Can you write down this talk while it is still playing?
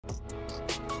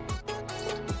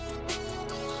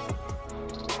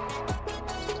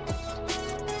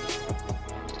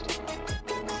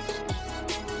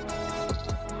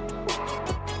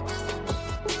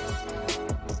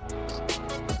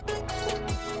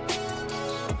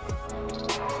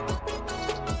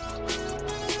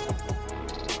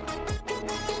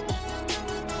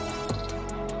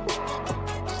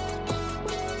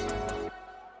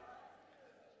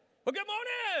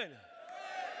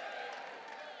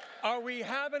Are we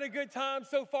having a good time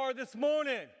so far this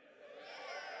morning?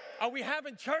 Are we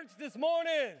having church this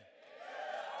morning?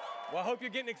 Well, I hope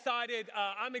you're getting excited.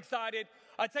 I'm excited.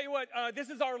 I tell you what, this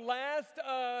is our last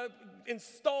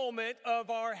installment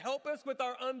of our Help Us With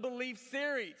Our Unbelief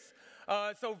series.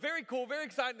 So very cool, very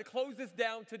excited to close this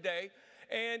down today.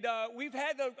 And we've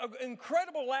had an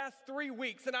incredible last 3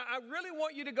 weeks. And I really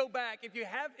want you to go back.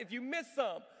 If you missed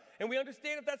some, and we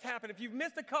understand if that's happened. If you've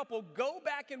missed a couple, go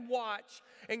back and watch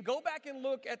and go back and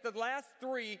look at the last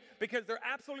 3 because they're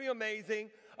absolutely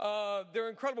amazing. They're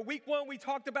incredible. Week 1, we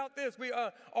talked about this.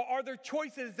 Are there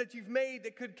choices that you've made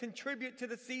that could contribute to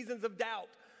the seasons of doubt?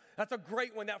 That's a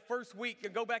great one, that first week.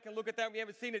 And go back and look at that if you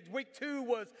haven't seen it. Week 2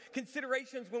 was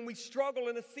considerations when we struggle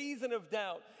in a season of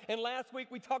doubt. And last week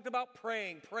we talked about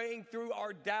praying through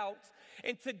our doubts.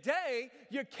 And today,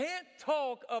 you can't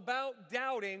talk about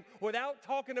doubting without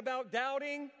talking about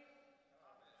doubting.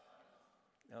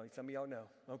 No, some of y'all know.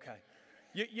 Okay.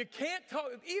 You can't talk,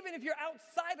 even if you're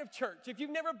outside of church, if you've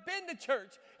never been to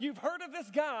church, you've heard of this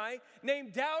guy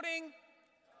named Doubting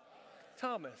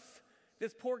Thomas.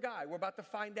 This poor guy, we're about to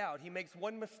find out. He makes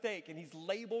one mistake and he's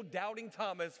labeled Doubting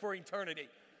Thomas for eternity.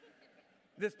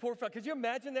 This poor fellow. Could you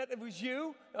imagine that it was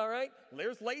you? All right.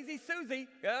 There's lazy Susie.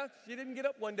 Yeah, she didn't get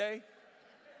up one day.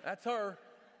 That's her.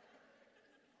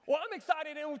 Well, I'm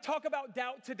excited and we'll talk about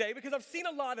doubt today because I've seen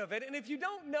a lot of it. And if you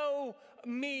don't know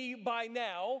me by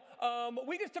now,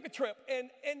 we just took a trip and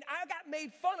I got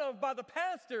made fun of by the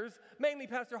pastors, mainly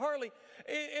Pastor Harley,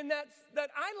 and that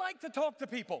I like to talk to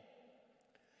people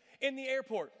in the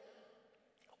airport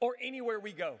or anywhere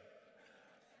we go.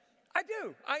 I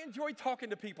do. I enjoy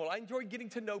talking to people. I enjoy getting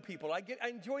to know people. I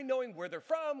enjoy knowing where they're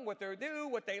from, what they do,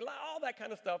 what they like, all that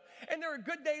kind of stuff. And there are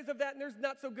good days of that, and there's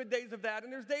not so good days of that.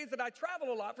 And there's days that I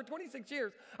travel a lot. For 26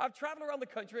 years, I've traveled around the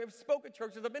country. I've spoken at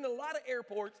churches. I've been to a lot of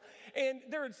airports. And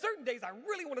there are certain days I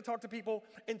really want to talk to people,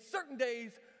 and certain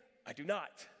days I do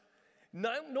not.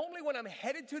 Normally when I'm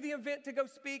headed to the event to go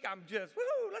speak, I'm just,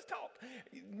 woohoo, let's talk.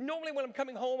 Normally when I'm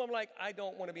coming home, I'm like, I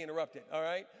don't want to be interrupted, all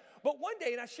right? But one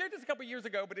day, and I shared this a couple years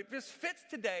ago, but it just fits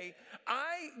today,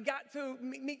 I got to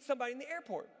meet somebody in the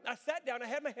airport. I sat down, I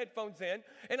had my headphones in,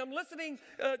 and I'm listening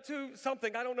to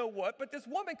something, I don't know what, but this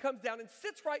woman comes down and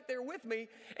sits right there with me,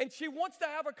 and she wants to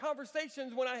have a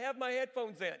conversation when I have my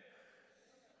headphones in.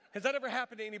 Has that ever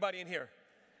happened to anybody in here?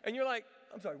 And you're like,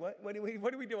 I'm sorry, what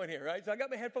are we doing here, right? So I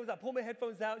got my headphones, I pull my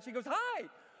headphones out, and she goes, hi.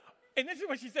 And this is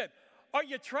what she said, are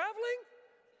you traveling?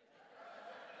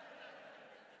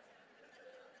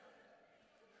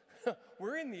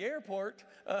 We're in the airport.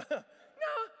 No,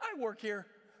 I work here.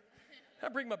 I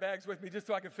bring my bags with me just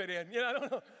so I can fit in. You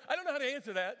know, I don't know how to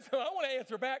answer that. So I want to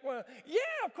answer back. Well, yeah,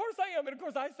 of course I am. And of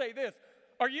course I say this.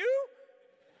 Are you?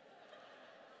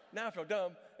 Now I feel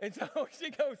dumb. And so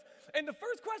she goes, and the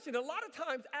first question, a lot of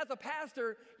times as a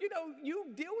pastor, you know, you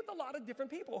deal with a lot of different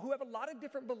people who have a lot of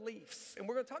different beliefs. And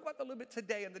we're going to talk about that a little bit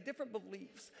today and the different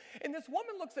beliefs. And this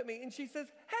woman looks at me and she says,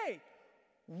 hey,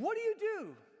 what do you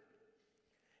do?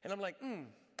 And I'm like,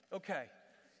 okay.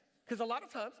 Because a lot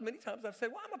of times, many times I've said,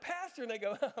 well, I'm a pastor. And they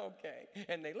go, okay.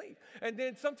 And they leave. And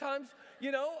then sometimes,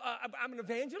 you know, I'm an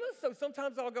evangelist. So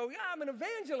sometimes I'll go, yeah, I'm an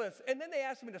evangelist. And then they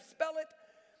ask me to spell it.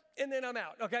 And then I'm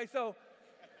out. Okay, so.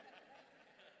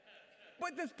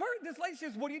 But this lady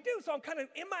says, what do you do? So I'm kind of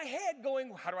in my head going,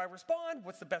 well, how do I respond?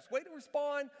 What's the best way to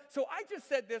respond? So I just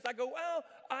said this. I go, well,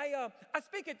 I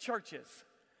speak at churches.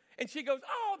 And she goes,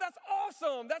 oh, that's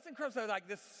awesome. That's incredible. So like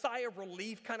this sigh of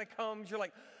relief kind of comes. You're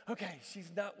like, okay,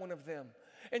 she's not one of them.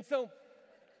 And so,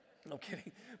 no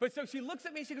kidding. But so she looks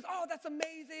at me. She goes, oh, that's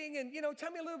amazing. And, you know,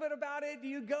 tell me a little bit about it. Do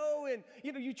you go and,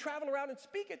 you know, you travel around and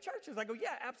speak at churches? I go,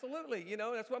 yeah, absolutely. You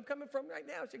know, that's where I'm coming from right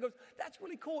now. She goes, that's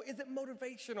really cool. Is it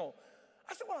motivational?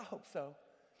 I said, well, I hope so.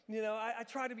 You know, I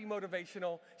try to be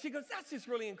motivational. She goes, that's just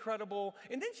really incredible.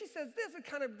 And then she says this, and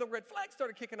kind of the red flag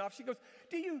started kicking off. She goes,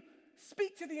 do you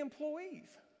speak to the employees?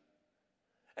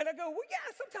 And I go, well,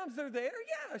 yeah, sometimes they're there.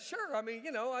 Yeah, sure. I mean,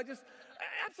 you know,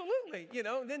 absolutely, you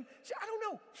know. And then, I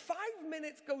don't know, 5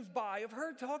 minutes goes by of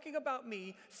her talking about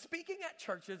me, speaking at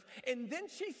churches, and then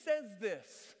she says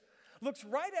this, looks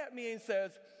right at me and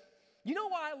says, you know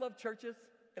why I love churches?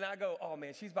 And I go, oh,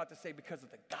 man, she's about to say because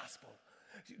of the gospel.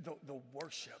 The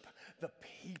worship, the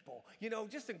people, you know,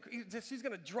 just she's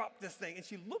going to drop this thing. And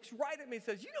she looks right at me and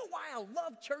says, you know why I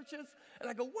love churches? And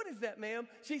I go, what is that, ma'am?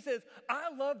 She says,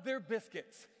 I love their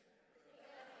biscuits.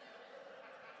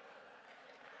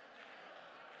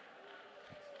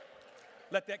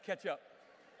 Let that catch up.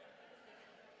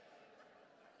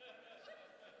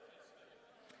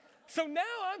 So now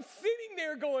I'm sitting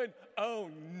there going, oh,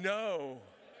 no.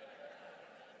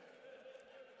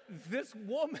 This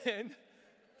woman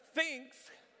thinks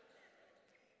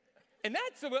And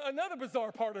that's another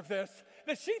bizarre part of this,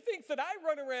 that she thinks that I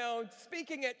run around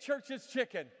speaking at Church's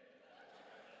Chicken.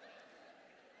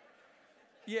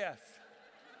 Yes.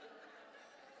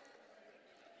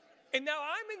 And now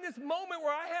I'm in this moment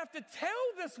where I have to tell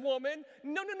this woman,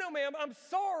 no, ma'am, I'm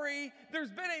sorry.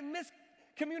 There's been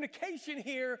a miscommunication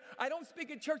here. I don't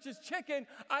speak at Church's Chicken.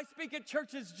 I speak at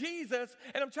Church's Jesus.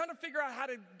 And I'm trying to figure out how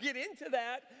to get into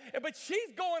that. But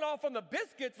she's going off on the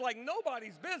biscuits like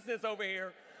nobody's business over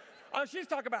here. She's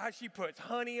talking about how she puts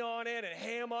honey on it and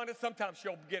ham on it. Sometimes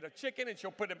she'll get a chicken and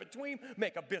she'll put it in between,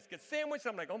 make a biscuit sandwich.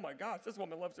 I'm like, oh my gosh, this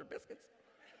woman loves her biscuits.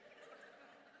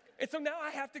 And so now I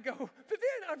have to go, but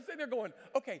then I'm sitting there going,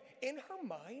 okay, in her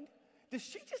mind, does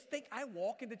she just think I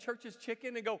walk into Church's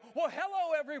Chicken and go, well,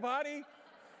 hello, everybody.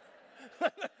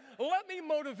 Let me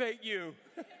motivate you.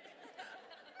 I'm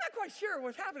not quite sure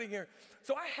what's happening here.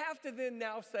 So I have to then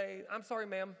now say, I'm sorry,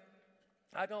 ma'am.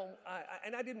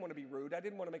 And I didn't want to be rude. I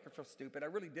didn't want to make her feel stupid. I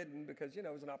really didn't because, it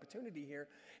was an opportunity here.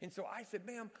 And so I said,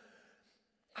 ma'am,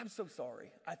 I'm so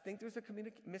sorry. I think there's a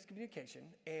miscommunication,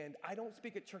 and I don't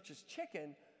speak at Church's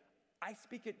Chicken. I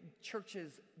speak at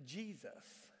Church's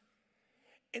Jesus.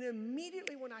 And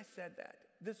immediately when I said that,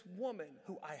 this woman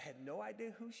who I had no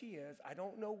idea who she is, I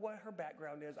don't know what her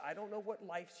background is, I don't know what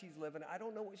life she's living, I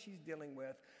don't know what she's dealing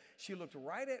with. She looked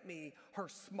right at me. Her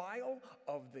smile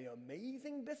of the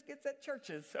amazing biscuits at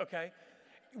Church's, okay,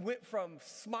 went from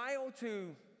smile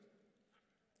to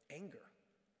anger.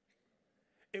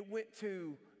 It went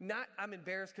to not, I'm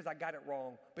embarrassed because I got it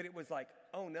wrong, but it was like,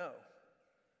 oh no,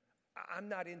 I'm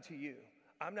not into you.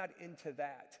 I'm not into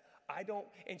that. I don't,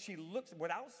 and she looks,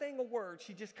 without saying a word,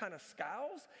 she just kind of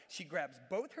scowls. She grabs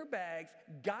both her bags,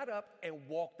 got up, and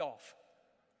walked off.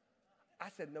 I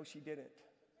said, no, she didn't.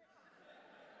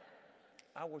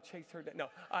 I will chase her down. No,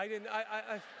 I didn't.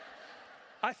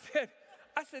 I said,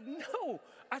 no.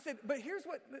 I said, but here's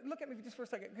what, look at me just for a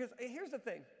second, because here's the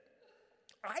thing.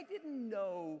 I didn't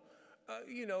know,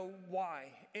 why.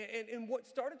 And what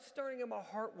started stirring in my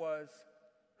heart was,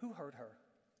 who hurt her?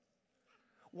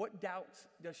 What doubts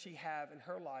does she have in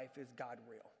her life? Is God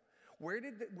real?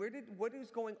 What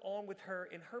is going on with her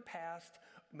in her past,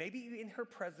 maybe in her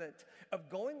present, of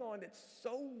going on that's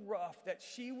so rough that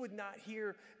she would not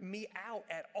hear me out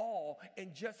at all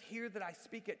and just hear that I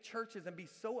speak at churches and be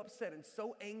so upset and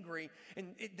so angry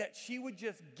and that she would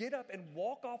just get up and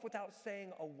walk off without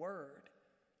saying a word?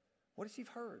 What has she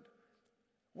heard?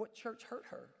 What church hurt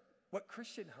her? What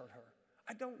Christian hurt her?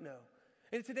 I don't know.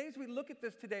 And today, as we look at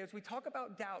this today, as we talk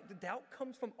about doubt, the doubt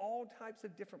comes from all types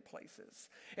of different places.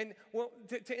 And well,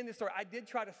 to end this story, I did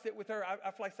try to sit with her.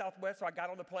 I fly Southwest, so I got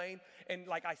on the plane, and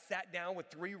I sat down with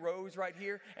 3 rows right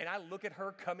here, and I look at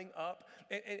her coming up.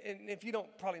 And if you don't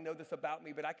probably know this about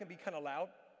me, but I can be kind of loud.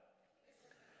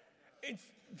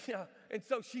 And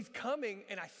so she's coming,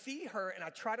 and I see her, and I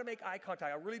try to make eye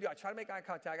contact. I really do. I try to make eye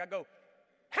contact. I go,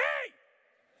 hey,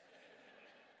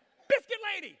 biscuit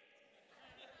lady.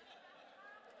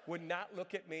 Would not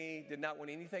look at me, did not want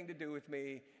anything to do with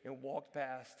me, and walked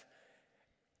past.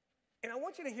 And I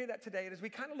want you to hear that today. And as we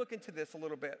kind of look into this a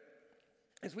little bit,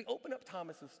 as we open up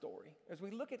Thomas's story, as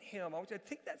we look at him, I want you to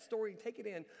take that story and take it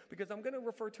in, because I'm going to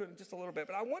refer to it in just a little bit.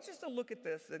 But I want us to look at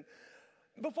this. And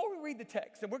before we read the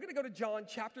text, and we're going to go to John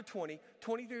chapter 20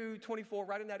 through 24,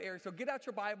 right in that area. So get out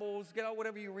your Bibles, get out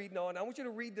whatever you're reading on. I want you to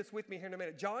read this with me here in a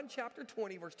minute. John chapter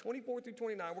 20, verse 24 through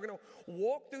 29. We're going to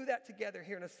walk through that together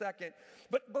here in a second.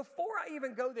 But before I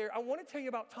even go there, I want to tell you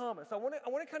about Thomas. I want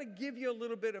to kind of give you a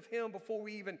little bit of him before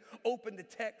we even open the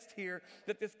text here,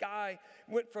 that this guy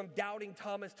went from doubting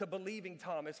Thomas to believing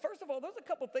Thomas. First of all, there's a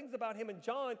couple things about him and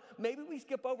John. Maybe we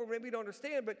skip over, maybe we don't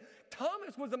understand, but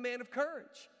Thomas was a man of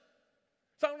courage.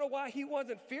 So I don't know why he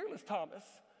wasn't fearless Thomas,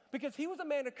 because he was a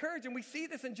man of courage. And we see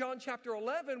this in John chapter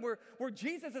 11 where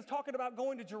Jesus is talking about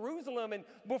going to Jerusalem. And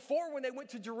before, when they went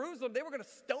to Jerusalem, they were going to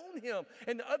stone him.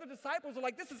 And the other disciples are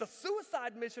like, this is a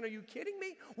suicide mission. Are you kidding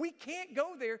me? We can't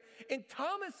go there. And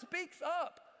Thomas speaks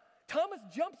up. Thomas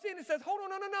jumps in and says, hold on,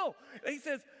 no. And he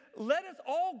says, let us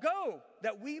all go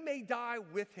that we may die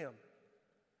with him.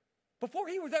 Before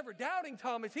he was ever doubting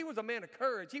Thomas, he was a man of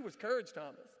courage. He was Courage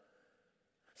Thomas.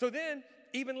 So then,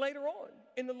 even later on,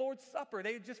 in the Lord's Supper,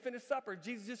 they had just finished supper.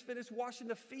 Jesus just finished washing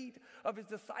the feet of his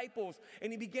disciples,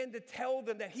 and he began to tell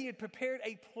them that he had prepared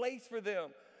a place for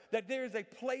them, that there is a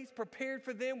place prepared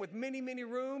for them with many, many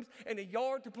rooms and a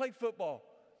yard to play football.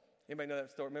 Anybody know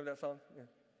that story? Remember that song? Yeah.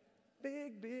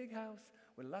 Big, big house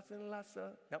with lots and lots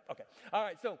of... Nope, okay. All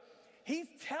right, so he's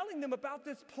telling them about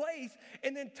this place,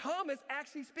 and then Thomas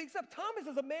actually speaks up. Thomas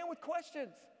is a man with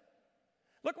questions.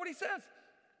 Look what he says.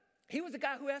 He was a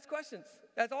guy who asked questions.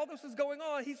 As all this was going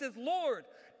on, he says, Lord,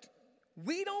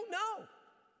 we don't know.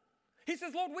 He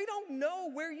says, Lord, we don't know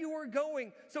where you are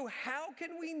going, so how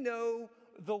can we know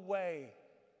the way?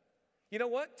 You know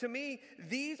what? To me,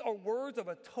 these are words of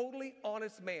a totally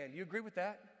honest man. You agree with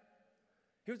that?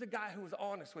 Here's a guy who was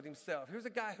honest with himself. Here's a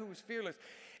guy who was fearless.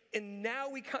 And now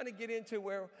we kind of get into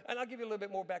where, and I'll give you a little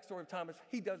bit more backstory of Thomas.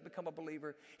 He does become a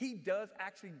believer. He does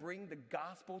actually bring the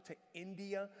gospel to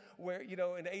India, where,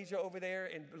 in Asia over there,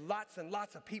 and lots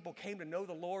of people came to know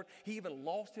the Lord. He even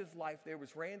lost his life there,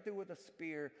 was ran through with a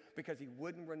spear because he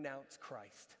wouldn't renounce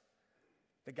Christ,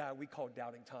 the guy we call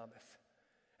Doubting Thomas.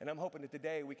 And I'm hoping that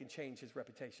today we can change his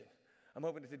reputation. I'm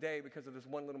hoping that today, because of this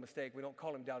one little mistake, we don't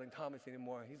call him Doubting Thomas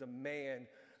anymore. He's a man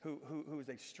who is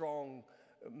a strong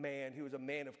man. He was a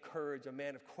man of courage, a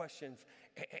man of questions,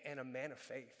 and a man of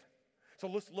faith. So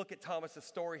let's look at Thomas's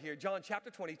story here. John chapter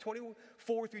 20,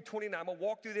 24 through 29. I'm going to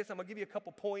walk through this. I'm going to give you a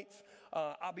couple points.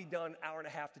 I'll be done hour and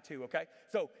a half to 2, okay?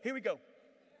 So here we go.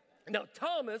 Now,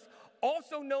 Thomas,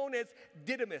 also known as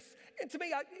Didymus. And to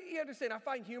me, you understand, I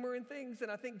find humor in things,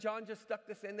 and I think John just stuck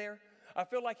this in there. I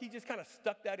feel like he just kind of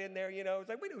stuck that in there, It's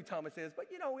like, we know who Thomas is, but,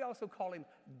 we also call him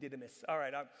Didymus. All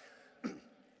right,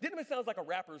 Didymus sounds like a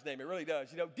rapper's name. It really does.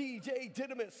 DJ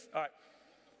Didymus. All right.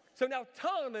 So now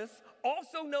Thomas,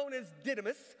 also known as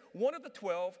Didymus, one of the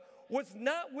 12, was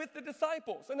not with the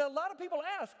disciples. And now a lot of people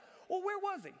ask, well, where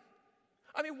was he?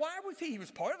 I mean, why was he? He was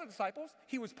part of the disciples.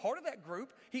 He was part of that group.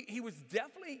 He was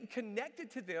definitely connected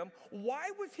to them.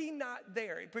 Why was he not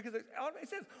there? Because it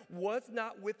says, was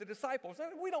not with the disciples.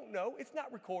 And we don't know. It's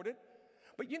not recorded.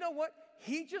 But you know what?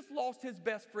 He just lost his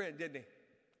best friend, didn't he?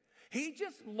 He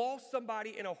just lost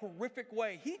somebody in a horrific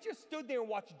way. He just stood there and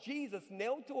watched Jesus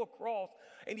nailed to a cross,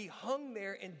 and he hung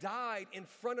there and died in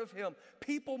front of him.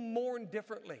 People mourn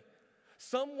differently.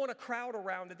 Some want a crowd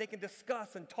around that they can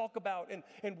discuss and talk about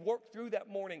and work through that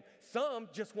mourning. Some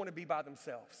just want to be by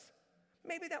themselves.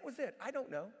 Maybe that was it. I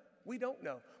don't know. We don't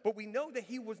know. But we know that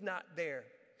he was not there.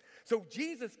 So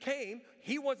Jesus came.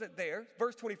 He wasn't there.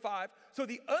 Verse 25. So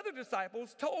the other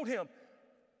disciples told him,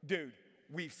 dude,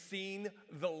 we've seen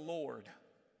the Lord.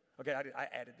 Okay, I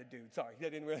added the dude. Sorry,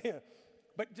 that didn't really.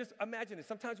 But just imagine it.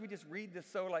 Sometimes we just read this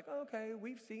so like, okay,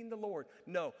 we've seen the Lord.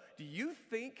 No. Do you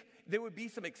think there would be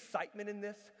some excitement in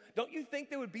this? Don't you think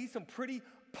there would be some pretty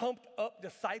pumped up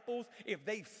disciples if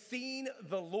they've seen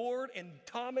the Lord, and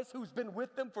Thomas, who's been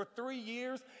with them for 3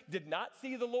 years, did not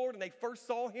see the Lord, and they first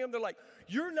saw him? They're like,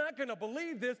 you're not going to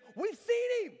believe this. We've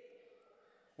seen him.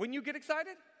 When you get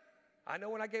excited? I know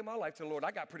when I gave my life to the Lord,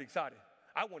 I got pretty excited.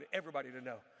 I wanted everybody to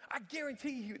know. I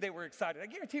guarantee you they were excited. I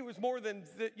guarantee it was more than,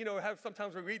 how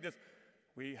sometimes we read this,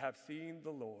 we have seen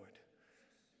the Lord.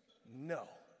 No.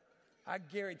 I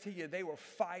guarantee you they were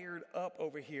fired up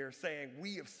over here saying,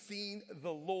 we have seen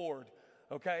the Lord,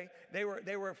 okay? They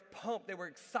were pumped. They were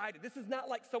excited. This is not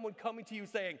like someone coming to you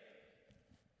saying,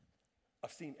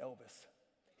 I've seen Elvis.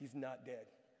 He's not dead.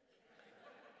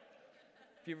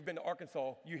 If you've ever been to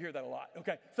Arkansas, you hear that a lot,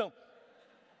 okay? So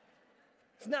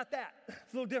it's not that.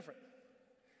 It's a little different.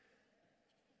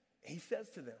 He says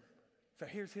to them, so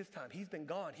here's his time. He's been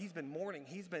gone. He's been mourning.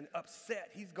 He's been upset.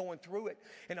 He's going through it.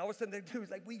 And all of a sudden, the dude's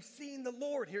like, we've seen the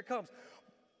Lord. Here it comes.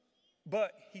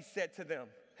 But he said to them,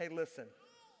 hey, listen,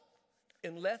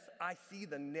 unless I see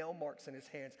the nail marks in his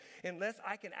hands, unless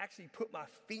I can actually put my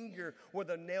finger where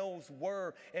the nails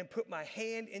were and put my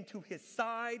hand into his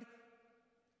side,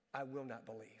 I will not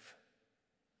believe.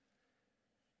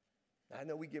 I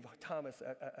know we give Thomas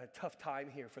a tough time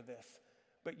here for this.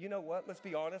 But you know what? Let's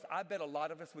be honest. I bet a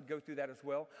lot of us would go through that as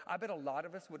well. I bet a lot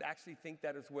of us would actually think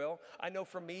that as well. I know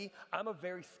for me, I'm a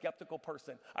very skeptical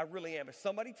person. I really am. If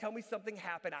somebody tell me something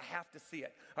happened, I have to see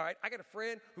it. All right? I got a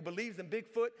friend who believes in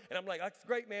Bigfoot, and I'm like, that's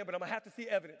great, man, but I'm going to have to see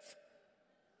evidence.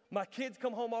 My kids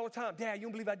come home all the time. Dad, you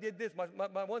don't believe I did this. My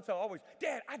one son always,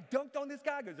 Dad, I dunked on this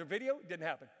guy. Goes, there video? It didn't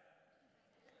happen.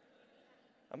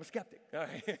 I'm a skeptic. All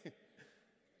right?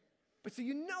 But so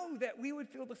you know that we would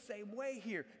feel the same way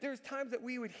here. There's times that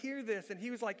we would hear this, and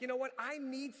he was like, you know what? I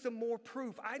need some more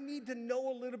proof. I need to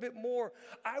know a little bit more.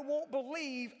 I won't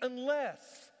believe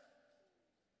unless.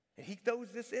 And he throws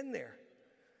this in there.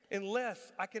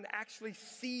 Unless I can actually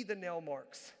see the nail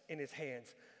marks in his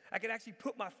hands. I can actually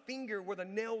put my finger where the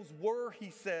nails were,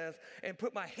 he says, and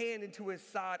put my hand into his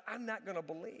side. I'm not going to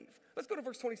believe. Let's go to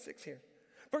verse 26 here.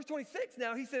 Verse 26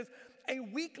 now, he says, a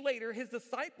week later, his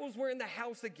disciples were in the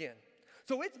house again.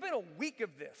 So it's been a week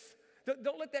of this.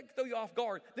 Don't let that throw you off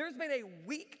guard. There's been a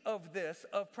week of this,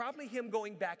 of probably him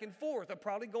going back and forth, of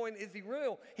probably going, is he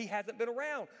real? He hasn't been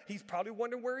around. He's probably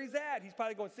wondering where he's at. He's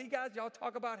probably going, see, guys, y'all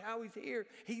talk about how he's here.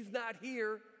 He's not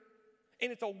here.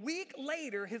 And it's a week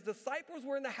later, his disciples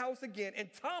were in the house again, and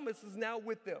Thomas is now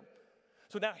with them.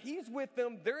 So now he's with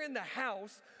them. They're in the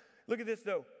house. Look at this,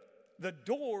 though. the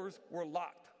doors were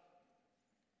locked.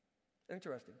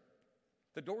 Interesting.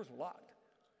 The doors were locked.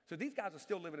 So these guys are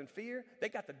still living in fear. They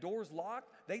got the doors locked.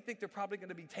 They think they're probably going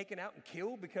to be taken out and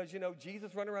killed because,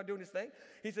 Jesus running around doing his thing.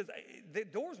 He says, the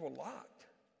doors were locked.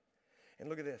 And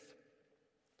look at this.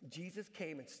 Jesus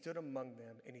came and stood among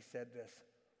them, and he said this,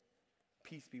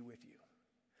 peace be with you.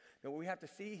 Now, what we have to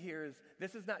see here is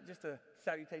this is not just a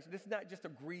salutation. This is not just a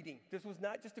greeting. This was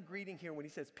not just a greeting here when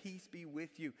he says, peace be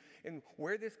with you. And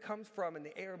where this comes from and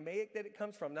the Aramaic that it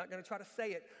comes from, I'm not going to try to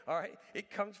say it, all right?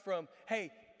 It comes from, hey,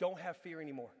 don't have fear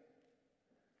anymore.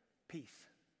 Peace.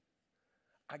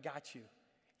 I got you.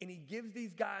 And he gives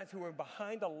these guys who are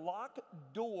behind a locked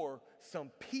door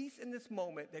some peace in this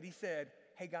moment that he said,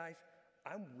 hey, guys,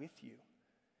 I'm with you.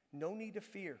 No need to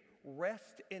fear.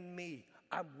 Rest in me.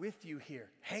 I'm with you here.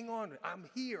 Hang on. I'm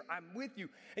here. I'm with you.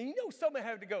 And someone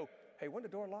had to go, hey,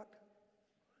 wasn't the door locked?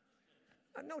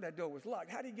 I know that door was locked.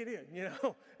 How did he get in?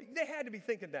 They had to be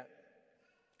thinking that.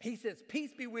 He says,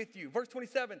 peace be with you. Verse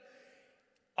 27,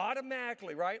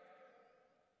 automatically, right?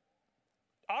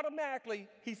 Automatically,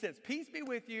 he says, peace be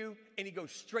with you. And he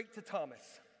goes straight to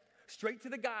Thomas. Straight to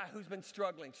the guy who's been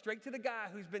struggling, straight to the guy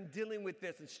who's been dealing with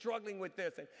this and struggling with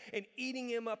this and eating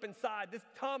him up inside. This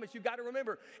Thomas, you got to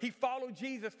remember, he followed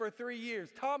Jesus for 3 years.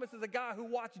 Thomas is a guy who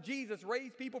watched Jesus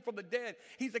raise people from the dead.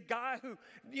 He's a guy who,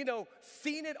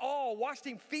 seen it all, watched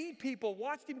him feed people,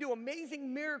 watched him do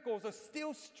amazing miracles, are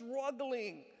still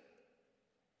struggling.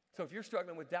 So if you're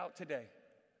struggling with doubt today,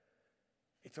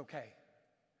 it's okay.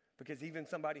 Because even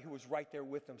somebody who was right there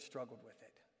with them struggled with it.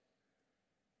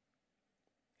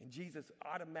 And Jesus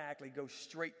automatically goes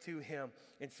straight to him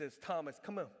and says, Thomas,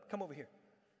 come over here.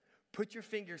 Put your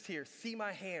fingers here. See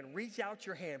my hand. Reach out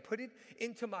your hand. Put it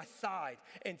into my side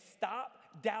and stop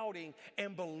doubting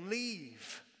and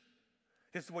believe.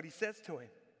 This is what he says to him.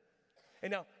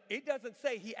 And now, it doesn't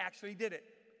say he actually did it.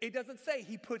 It doesn't say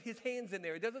he put his hands in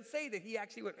there. It doesn't say that he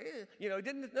actually went, it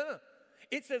didn't, no.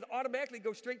 It says automatically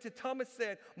go straight to Thomas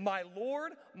said, my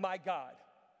Lord, my God,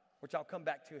 which I'll come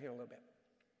back to here in a little bit.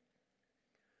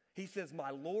 He says,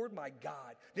 my Lord, my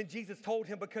God. Then Jesus told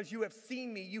him, because you have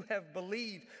seen me, you have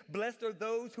believed. Blessed are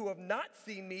those who have not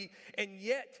seen me and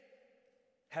yet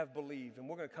have believed. And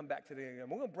we're going to come back to that again.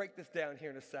 We're going to break this down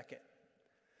here in a second.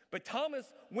 But Thomas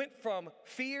went from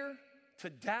fear to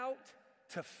doubt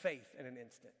to faith in an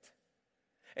instant.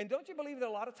 And don't you believe that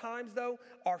a lot of times, though,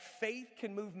 our faith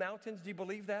can move mountains? Do you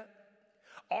believe that?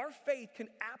 Our faith can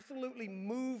absolutely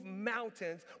move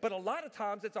mountains, but a lot of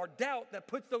times it's our doubt that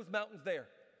puts those mountains there.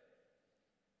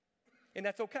 And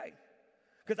that's okay.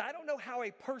 Because I don't know how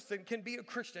a person can be a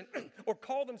Christian or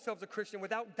call themselves a Christian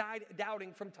without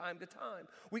doubting from time to time.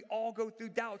 We all go through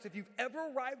doubts. If you've ever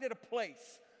arrived at a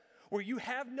place where you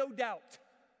have no doubt,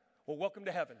 well, welcome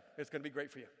to heaven. It's going to be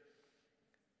great for you.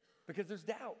 Because there's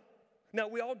doubt. Now,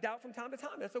 we all doubt from time to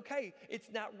time. That's okay.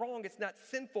 It's not wrong. It's not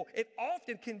sinful. It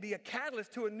often can be a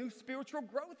catalyst to a new spiritual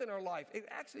growth in our life. It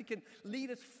actually can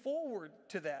lead us forward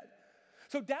to that.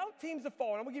 So doubt tends to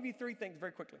fall. And I'm going to give you 3 things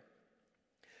very quickly.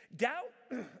 Doubt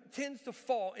tends to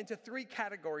fall into 3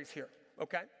 categories here,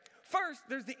 okay? First,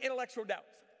 there's the intellectual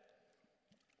doubts.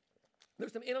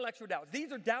 There's some intellectual doubts.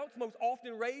 These are doubts most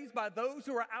often raised by those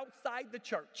who are outside the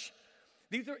church.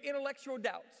 These are intellectual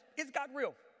doubts. Is God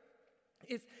real?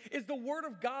 Is the Word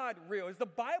of God real? Is the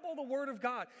Bible the Word of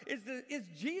God? Is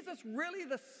Jesus really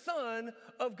the Son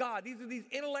of God? These are these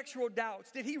intellectual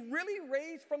doubts. Did he really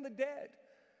raise from the dead?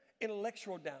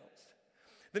 Intellectual doubts.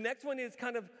 The next one is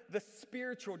kind of the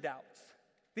spiritual doubts.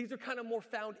 These are kind of more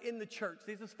found in the church.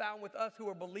 These are found with us who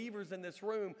are believers in this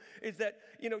room, is that,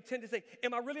 tend to say,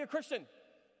 am I really a Christian?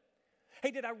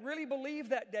 Hey, did I really believe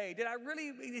that day?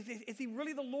 Is he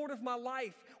really the Lord of my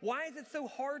life? Why is it so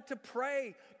hard to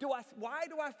pray? Why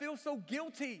do I feel so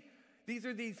guilty? These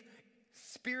are these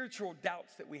spiritual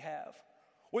doubts that we have.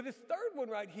 Well, this third one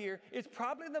right here is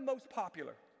probably the most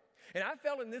popular. And I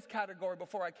fell in this category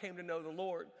before I came to know the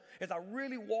Lord, as I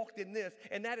really walked in this,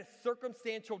 and that is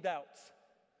circumstantial doubts.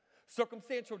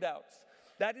 Circumstantial doubts.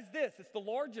 That is this. It's the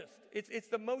largest. It's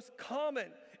the most common.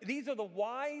 These are the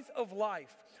whys of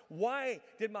life. Why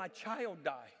did my child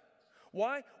die?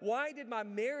 Why did my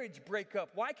marriage break up?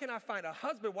 Why can't I find a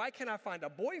husband? Why can't I find a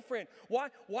boyfriend?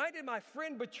 Why did my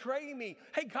friend betray me?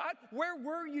 Hey, God, where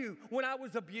were you when I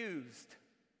was abused?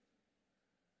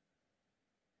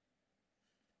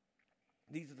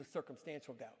 These are the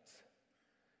circumstantial doubts.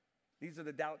 These are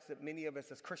the doubts that many of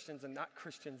us as Christians and not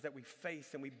Christians that we face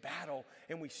and we battle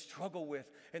and we struggle with,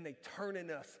 and they turn in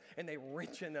us and they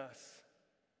wrench in us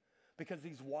because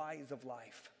these whys of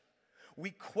life. We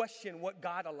question what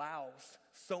God allows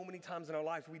so many times in our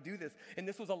lives. We do this. And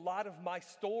this was a lot of my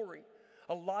story.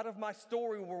 A lot of my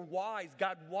story were whys.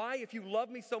 God, why, if you love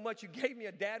me so much, you gave me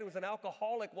a dad who was an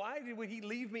alcoholic. Why would he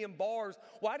leave me in bars?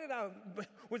 Why did I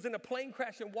was in a plane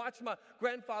crash and watch my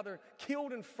grandfather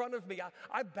killed in front of me?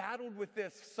 I battled with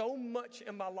this so much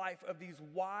in my life of these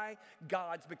why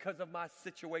gods because of my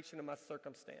situation and my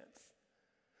circumstance.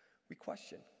 We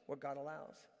question what God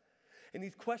allows. And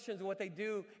these questions, what they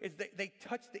do is they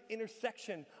touch the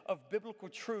intersection of biblical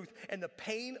truth and the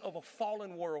pain of a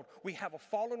fallen world. We have a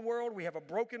fallen world, we have a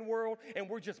broken world, and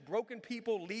we're just broken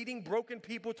people leading broken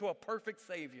people to a perfect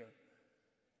Savior.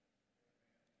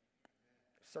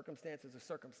 Circumstances are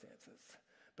circumstances,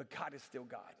 but God is still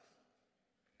God.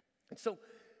 And so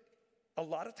a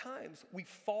lot of times we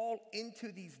fall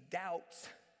into these doubts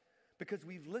because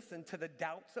we've listened to the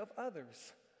doubts of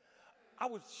others. I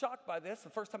was shocked by this.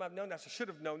 The first time I've known this, I should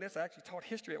have known this. I actually taught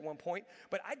history at one point,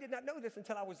 but I did not know this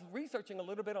until I was researching a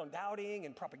little bit on doubting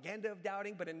and propaganda of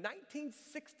doubting. But in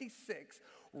 1966,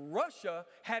 Russia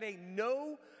had a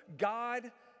no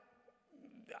God,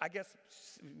 I guess,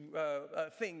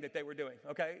 thing that they were doing,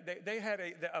 okay? They had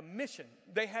a mission.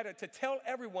 They had to tell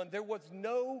everyone there was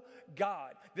no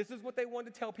God. This is what they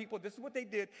wanted to tell people. This is what they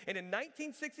did. And in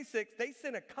 1966, they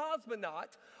sent a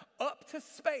cosmonaut up to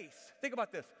space. Think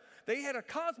about this. They had a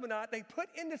cosmonaut they put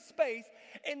into space,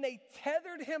 and they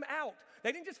tethered him out.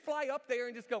 They didn't just fly up there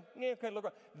and just go, yeah, okay, look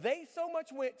around. They so much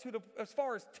went to as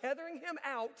far as tethering him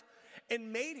out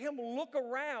and made him look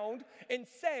around and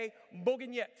say,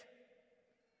 Boganyet.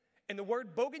 And the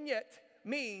word Boganyet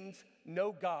means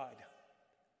no God.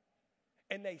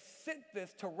 And they sent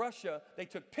this to Russia. They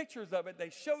took pictures of it. They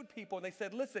showed people, and they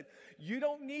said, listen, you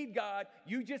don't need God.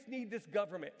 You just need this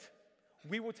government.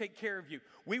 We will take care of you.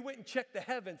 We went and checked the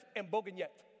heavens, and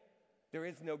Boganyet, there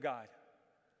is no God.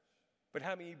 But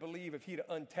how many believe if he'd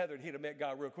have untethered, he'd have met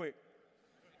God real quick?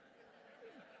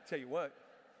 Tell you what.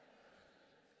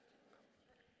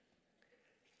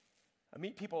 I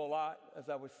meet people a lot, as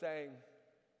I was saying.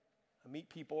 I meet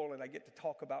people and I get to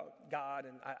talk about God,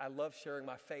 and I love sharing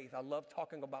my faith. I love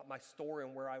talking about my story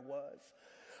and where I was.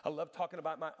 I love talking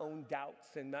about my own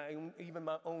doubts and even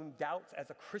my own doubts as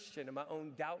a Christian and my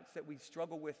own doubts that we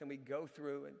struggle with and we go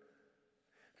through.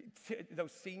 And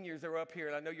those seniors that are up here,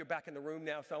 and I know you're back in the room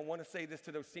now, so I want to say this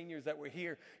to those seniors that were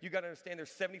here. You got to understand there's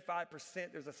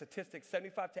 75%, there's a statistic,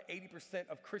 75 to 80%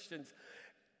 of Christians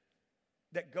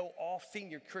that go off,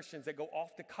 senior Christians that go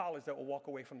off to college that will walk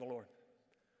away from the Lord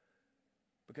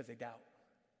because they doubt.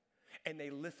 And they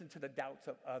listen to the doubts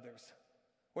of others.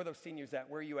 Where are those seniors at?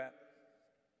 Where are you at?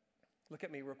 Look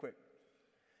at me real quick.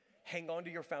 Hang on to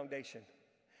your foundation.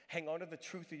 Hang on to the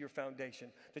truth of your foundation.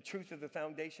 The truth of the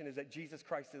foundation is that Jesus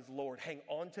Christ is Lord. Hang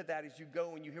on to that as you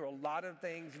go, and you hear a lot of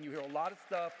things and you hear a lot of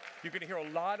stuff. You're going to hear a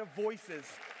lot of voices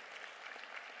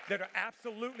that are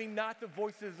absolutely not the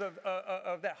voices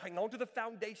of that. Hang on to the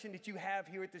foundation that you have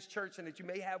here at this church and that you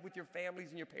may have with your families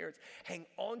and your parents. Hang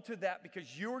on to that,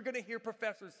 because you're going to hear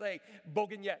professors say,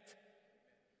 Boganyet.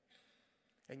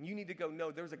 And you need to go,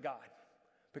 no, there's a God,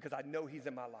 because I know he's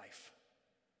in my life.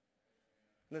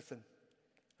 Listen,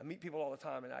 I meet people all the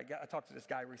time, and I talked to this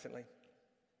guy recently.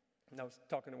 And I was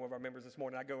talking to one of our members this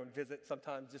morning. I go and visit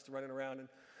sometimes, just running around, and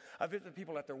I visit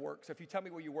people at their work. So if you tell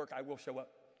me where you work, I will show up.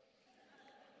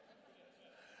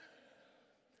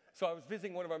 So I was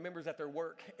visiting one of our members at their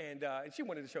work, and she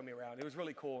wanted to show me around. It was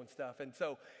really cool and stuff. And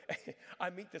so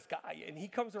I meet this guy, and he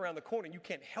comes around the corner, and you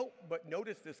can't help but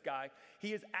notice this guy.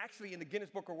 He is actually in the Guinness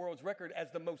Book of World Records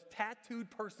as the most tattooed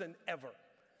person ever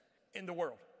in the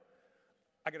world.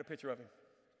 I got a picture of him.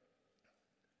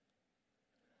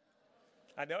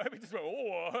 I know, I just went,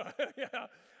 oh, yeah.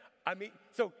 I mean,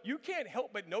 so you can't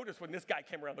help but notice when this guy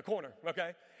came around the corner,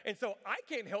 okay? And so I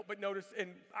can't help but notice,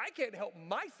 and I can't help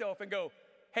myself and go,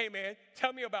 hey, man,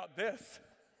 tell me about this,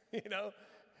 you know?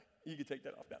 You can take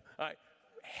that off now. All right,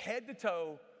 head to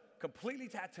toe, completely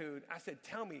tattooed. I said,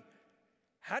 tell me,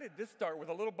 how did this start, with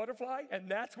a little butterfly? And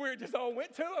that's where it just all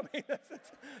went to? I mean,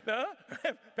 no?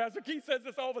 Pastor Keith says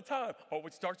this all the time. Oh,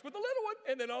 it starts with a little one,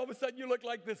 and then all of a sudden you look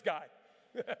like this guy.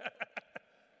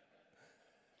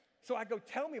 So I go,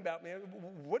 tell me about, man,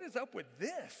 what is up with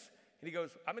this? And he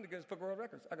goes, I'm in the Guinness Book of World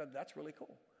Records. I go, that's really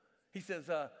cool. He says,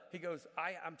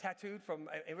 I'm tattooed from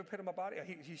every part of my body.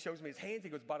 He shows me his hands. He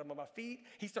goes, bottom of my feet.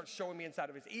 He starts showing me inside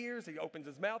of his ears. He opens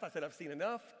his mouth. I said, I've seen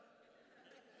enough.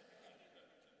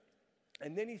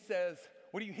 And then he says,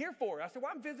 what are you here for? I said,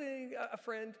 well, I'm visiting a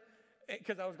friend,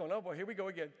 because I was going, oh, boy, here we go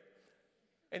again.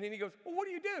 And then he goes, well, what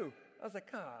do you do? I was like,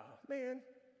 oh, man.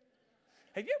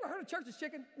 Have you ever heard of Church's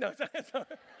Chicken? No, it's not.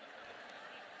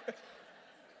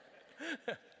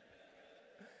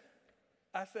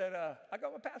 I said, I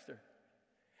got my pastor.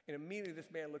 And immediately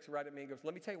this man looks right at me and goes,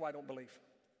 let me tell you why I don't believe.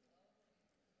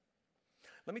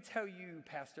 Let me tell you,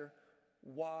 Pastor,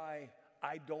 why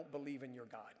I don't believe in your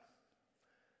God.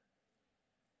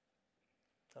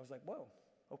 I was like, whoa,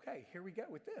 okay, here we go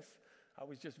with this. I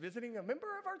was just visiting a member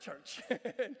of our church.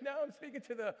 And now I'm speaking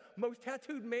to the most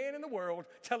tattooed man in the world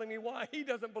telling me why he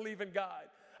doesn't believe in God.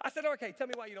 I said, okay, tell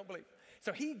me why you don't believe.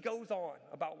 So he goes on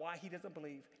about why he doesn't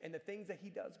believe and the things that he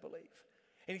does believe.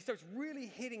 And he starts really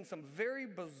hitting some very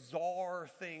bizarre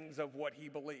things of what he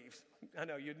believes. I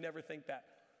know, you'd never think that.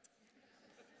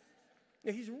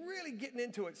 And he's really getting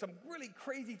into it, some really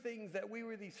crazy things that we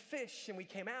were these fish and we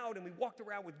came out and we walked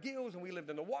around with gills and we lived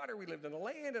in the water, we lived in the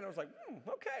land. And I was like,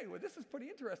 okay, well, this is pretty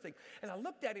interesting. And I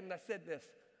looked at him and I said this.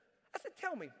 I said,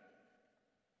 tell me.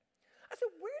 I said,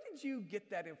 where did you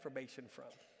get that information from?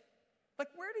 Like,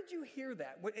 where did you hear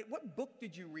that? What book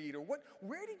did you read? Or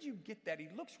where did you get that? He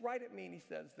looks right at me and he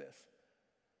says this.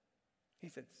 He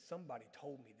said, somebody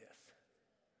told me this.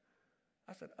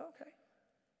 I said, okay.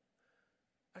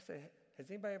 I said, has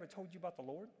anybody ever told you about the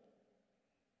Lord?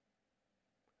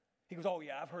 He goes, oh,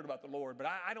 yeah, I've heard about the Lord, but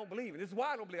I don't believe it. This is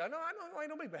why I don't believe it. I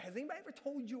don't believe it. But has anybody ever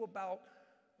told you about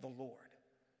the Lord?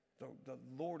 The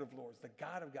Lord of Lords, the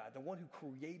God of God, the one who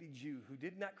created you, who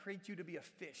did not create you to be a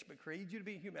fish, but created you to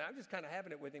be a human. I'm just kind of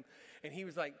having it with him. And he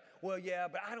was like, well, yeah,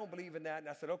 but I don't believe in that. And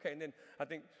I said, okay. And then I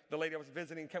think the lady I was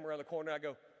visiting came around the corner. I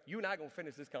go, you and I are going to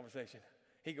finish this conversation.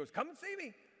 He goes, come and see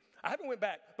me. I haven't went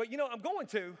back, but I'm going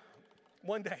to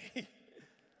one day.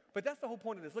 But that's the whole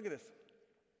point of this. Look at this.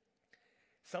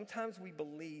 Sometimes we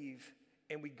believe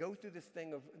and we go through this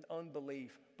thing of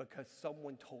unbelief because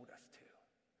someone told us to.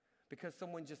 Because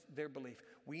someone just, their belief.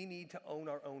 We need to own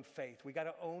our own faith. We got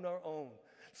to own our own.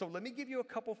 So let me give you a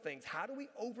couple things. How do we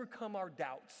overcome our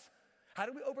doubts? How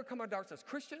do we overcome our doubts as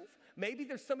Christians? Maybe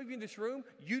there's some of you in this room,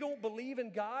 you don't believe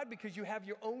in God because you have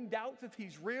your own doubts if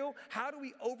he's real. How do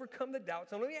we overcome the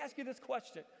doubts? And let me ask you this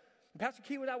question. Pastor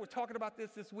Key and I were talking about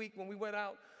this week when we went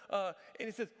out. And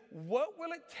it says, what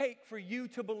will it take for you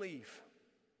to believe?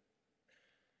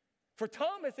 For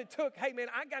Thomas, it took, hey, man,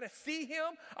 I got to see him.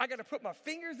 I got to put my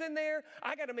fingers in there.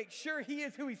 I got to make sure he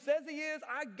is who he says he is.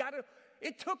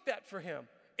 It took that for him.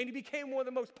 And he became one of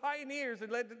the most pioneers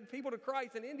and led people to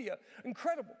Christ in India.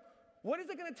 Incredible. What is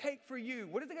it going to take for you?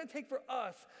 What is it going to take for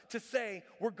us to say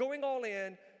we're going all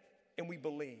in and we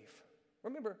believe?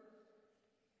 Remember,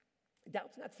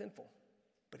 doubt's not sinful,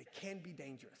 but it can be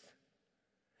dangerous.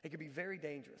 It can be very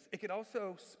dangerous. It can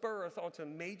also spur us onto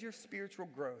major spiritual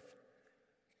growth.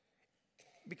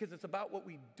 Because it's about what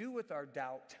we do with our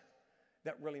doubt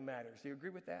that really matters. Do you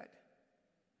agree with that?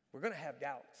 We're going to have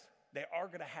doubts. They are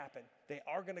going to happen. They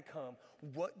are going to come.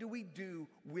 What do we do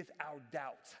with our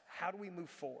doubts? How do we move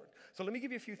forward? So let me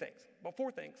give you a few things, well,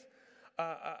 4 things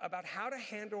about how to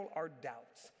handle our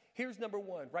doubts. Here's number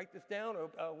 1. Write this down.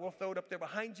 We'll throw it up there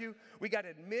behind you. We got to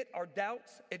admit our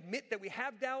doubts, admit that we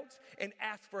have doubts, and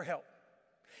ask for help.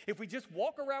 If we just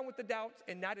walk around with the doubts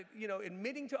and not,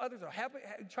 admitting to others or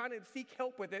trying to seek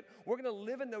help with it, we're going to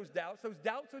live in those doubts. Those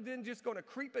doubts are then just going to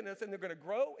creep in us, and they're going to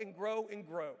grow and grow and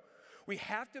grow. We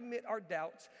have to admit our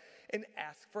doubts and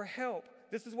ask for help.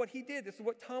 This is what he did. This is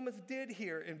what Thomas did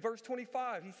here. In verse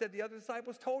 25, he said the other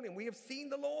disciples told him, we have seen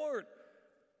the Lord.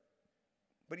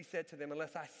 But he said to them,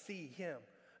 unless I see him,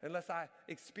 unless I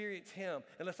experience him,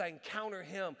 unless I encounter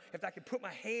him, if I can put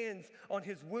my hands on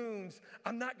his wounds,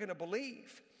 I'm not going to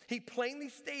believe. He plainly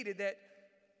stated that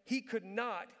he could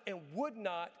not and would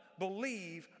not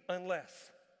believe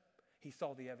unless he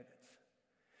saw the evidence.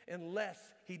 Unless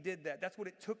he did that. That's what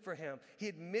it took for him. He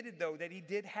admitted, though, that he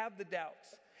did have the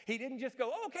doubts. He didn't just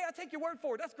go, oh, okay, I'll take your word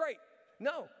for it. That's great.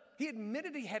 No, he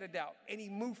admitted he had a doubt, and he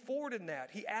moved forward in that.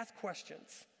 He asked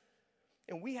questions.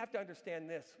 And we have to understand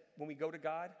this when we go to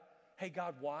God. Hey,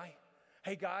 God, why?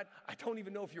 Hey, God, I don't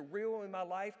even know if you're real in my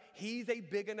life. He's a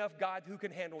big enough God who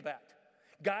can handle that.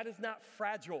 God is not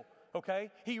fragile,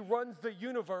 okay? He runs the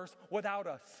universe without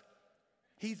us.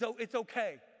 It's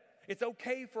okay. It's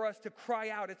okay for us to cry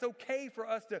out. It's okay for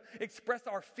us to express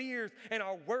our fears and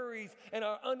our worries and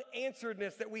our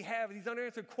unansweredness that we have, these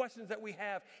unanswered questions that we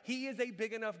have. He is a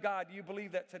big enough God. Do you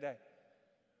believe that today?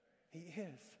 He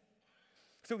is.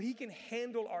 So he can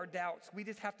handle our doubts. We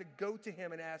just have to go to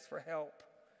him and ask for help.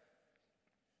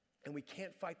 And we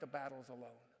can't fight the battles alone.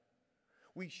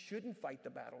 We shouldn't fight the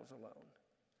battles alone.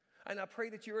 And I pray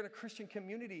that you're in a Christian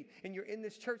community and you're in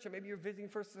this church, or maybe you're visiting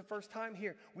for the first time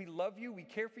here. We love you, we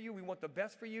care for you, we want the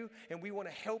best for you, and we want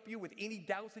to help you with any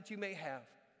doubts that you may have.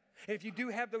 And if you do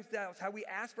have those doubts, how we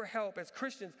ask for help as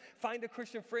Christians, find a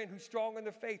Christian friend who's strong in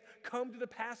their faith. Come to the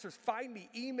pastors, find me,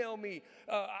 email me.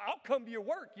 I'll come to your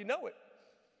work, you know it.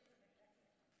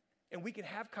 And we can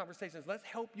have conversations. Let's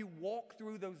help you walk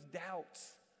through those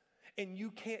doubts And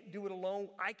you can't do it alone.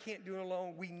 I can't do it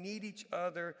alone. We need each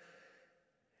other.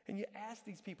 And you ask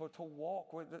these people to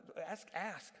walk with,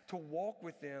 ask to walk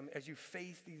with them as you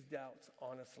face these doubts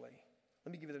honestly.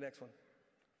 Let me give you the next one.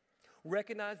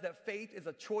 Recognize that faith is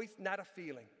a choice, not a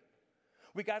feeling.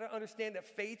 We got to understand that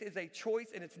faith is a choice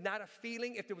and it's not a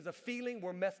feeling. If there was a feeling,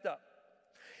 we're messed up.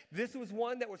 This was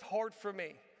one that was hard for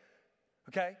me.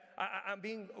 Okay? I'm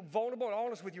being vulnerable and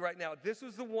honest with you right now. This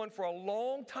was the one for a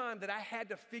long time that I had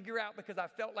to figure out because I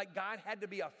felt like God had to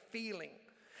be a feeling.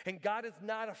 And God is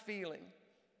not a feeling.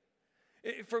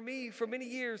 For me, for many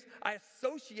years, I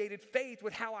associated faith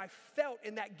with how I felt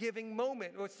in that giving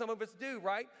moment, or some of us do,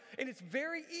 right? And it's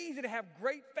very easy to have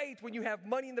great faith when you have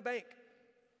money in the bank.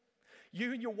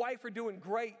 You and your wife are doing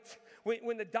great.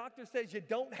 When the doctor says you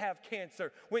don't have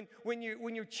cancer, when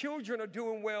your children are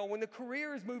doing well, when the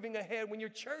career is moving ahead, when your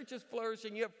church is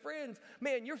flourishing, you have friends,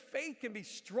 man, your faith can be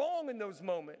strong in those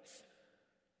moments.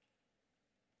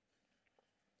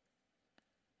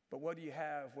 But what do you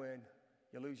have when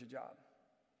you lose your job?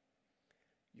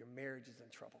 Your marriage is in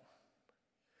trouble.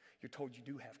 You're told you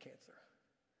do have cancer.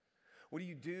 What do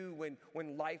you do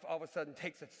when life all of a sudden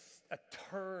takes a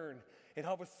turn and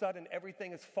all of a sudden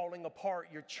everything is falling apart?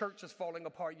 Your church is falling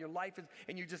apart. Your life is,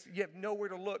 and you have nowhere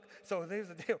to look. So there's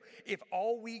the deal. If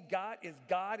all we got is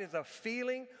God is a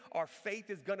feeling, our faith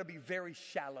is going to be very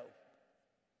shallow.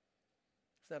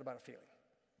 It's not about a feeling.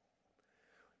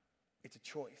 It's a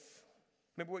choice.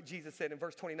 Remember what Jesus said in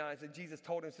verse 29, that Jesus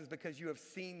told him, says, because you have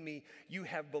seen me, you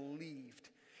have believed.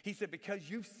 He said, because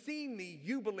you've seen me,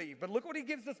 you believe. But look what he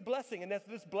gives this blessing, and that's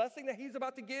this blessing that he's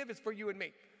about to give is for you and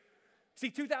me. See,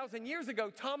 2,000 years ago,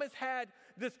 Thomas had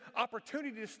this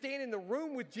opportunity to stand in the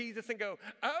room with Jesus and go,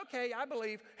 okay, I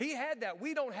believe. He had that.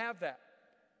 We don't have that.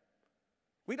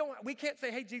 We can't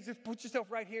say, hey, Jesus, put yourself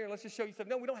right here and let's just show you something.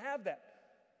 No, we don't have that.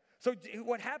 So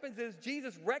what happens is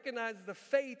Jesus recognizes the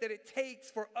faith that it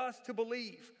takes for us to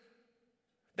believe.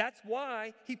 That's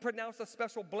why he pronounced a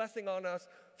special blessing on us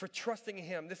for trusting in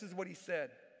him. This is what he said.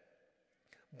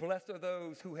 Blessed are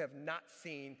those who have not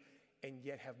seen and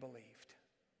yet have believed.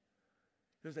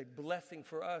 There's a blessing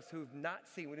for us who have not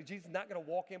seen. Jesus is not going to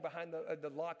walk in behind the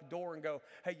locked door and go,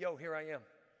 hey, yo, here I am.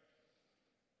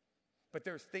 But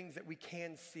there's things that we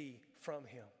can see from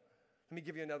him. Let me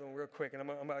give you another one real quick, and I'm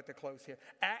about to close here.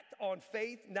 Act on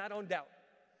faith, not on doubt.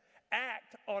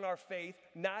 Act on our faith,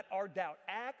 not our doubt.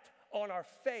 Act on our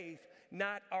faith,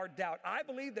 not our doubt. I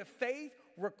believe that faith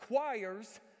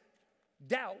requires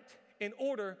doubt in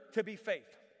order to be faith.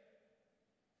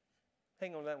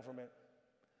 Hang on to that one for a minute.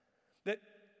 That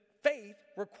faith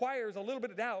requires a little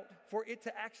bit of doubt for it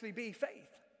to actually be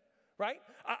faith, right?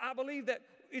 I believe that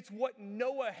it's what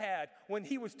Noah had when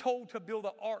he was told to build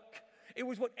an ark. It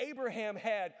was what Abraham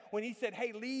had when he said,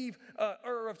 hey, leave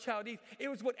Ur of Chaldees. It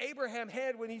was what Abraham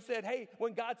had when he said, hey,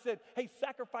 when God said, hey,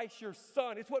 sacrifice your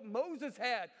son. It's what Moses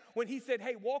had when he said,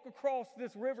 hey, walk across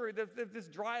this river, this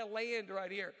dry land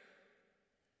right here.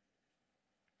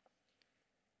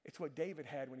 It's what David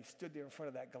had when he stood there in front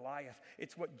of that Goliath.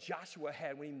 It's what Joshua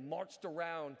had when he marched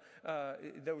around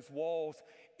those walls.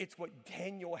 It's what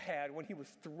Daniel had when he was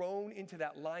thrown into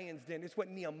that lion's den. It's what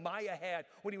Nehemiah had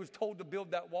when he was told to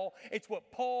build that wall. It's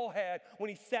what Paul had when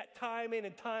he sat time in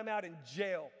and time out in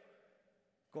jail.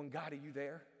 Going, God, are you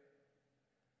there?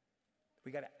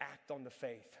 We got to act on the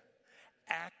faith.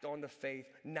 Act on the faith,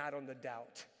 not on the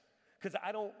doubt. Because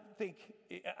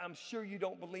I'm sure you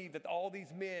don't believe that all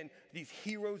these men, these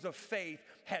heroes of faith,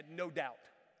 had no doubt.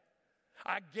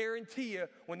 I guarantee you,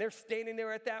 when they're standing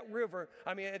there at that river,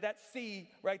 at that sea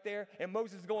right there, and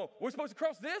Moses is going, we're supposed to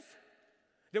cross this?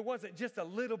 There wasn't just a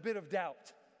little bit of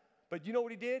doubt. But you know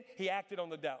what he did? He acted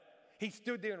on the doubt. He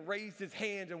stood there and raised his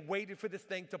hands and waited for this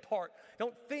thing to part.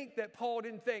 Don't think that Paul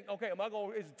didn't think, okay,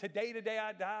 is today the day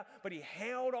I die? But he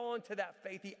held on to that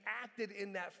faith. He acted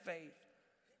in that faith.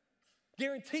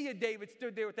 Guarantee you David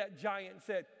stood there with that giant and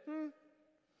said,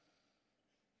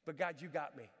 but God, you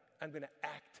got me. I'm going to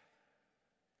act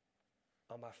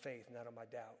on my faith, not on my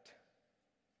doubt.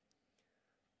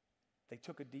 They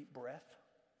took a deep breath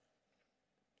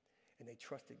and they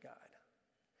trusted God.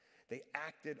 They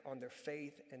acted on their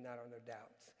faith and not on their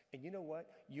doubts. And you know what?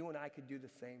 You and I could do the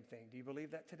same thing. Do you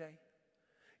believe that today?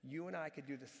 You and I could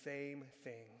do the same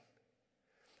thing.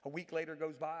 A week later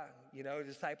goes by. The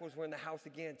disciples were in the house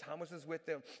again. Thomas is with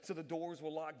them. So the doors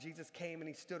were locked. Jesus came and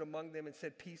he stood among them and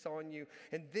said, peace on you.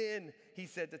 And then he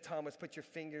said to Thomas, put your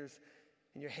fingers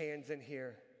and your hands in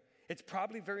here. It's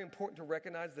probably very important to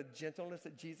recognize the gentleness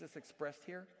that Jesus expressed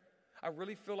here. I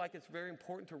really feel like it's very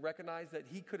important to recognize that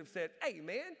he could have said, hey,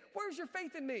 man, where's your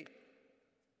faith in me?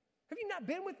 Have you not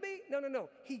been with me? No.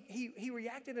 He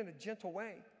reacted in a gentle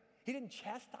way. He didn't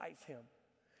chastise him.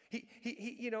 He,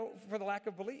 for the lack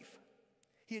of belief.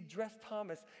 He addressed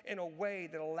Thomas in a way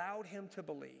that allowed him to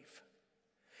believe.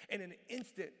 In an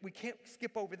instant, we can't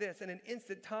skip over this. In an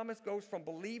instant, Thomas goes from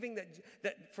believing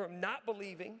from not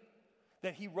believing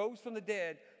that he rose from the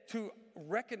dead to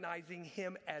recognizing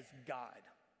him as God.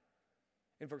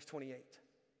 In verse 28.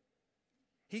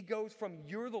 He goes from,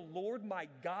 you're the Lord my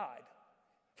God,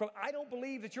 from I don't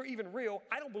believe that you're even real,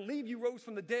 I don't believe you rose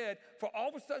from the dead, for all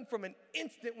of a sudden from an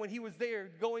instant when he was there,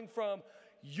 going from,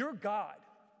 you're God,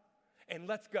 and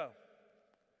let's go.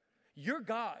 You're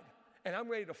God, and I'm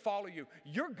ready to follow you.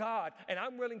 You're God, and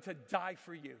I'm willing to die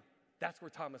for you. That's where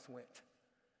Thomas went.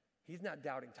 He's not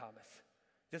doubting Thomas.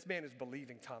 This man is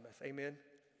believing Thomas. Amen?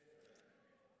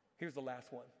 Here's the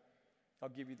last one. I'll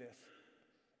give you this.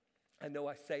 I know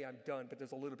I say I'm done, but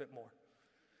there's a little bit more.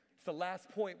 It's the last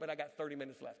point, but I got 30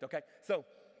 minutes left, okay? So,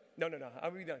 no,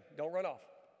 I'll be done. Don't run off.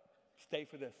 Stay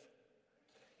for this.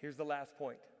 Here's the last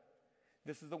point.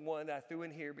 This is the one that I threw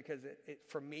in here because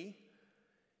for me,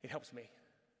 it helps me.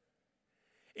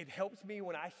 It helps me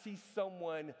when I see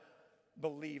someone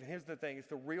believe. And here's the thing, it's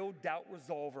the real doubt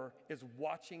resolver is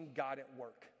watching God at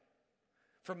work.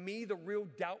 For me, the real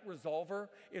doubt resolver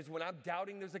is when I'm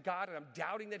doubting there's a God and I'm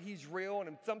doubting that he's real,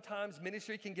 and sometimes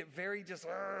ministry can get very just,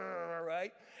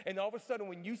 right? And all of a sudden,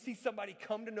 when you see somebody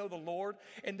come to know the Lord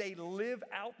and they live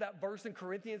out that verse in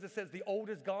Corinthians that says the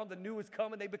old is gone, the new is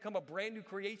come, and they become a brand new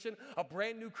creation, a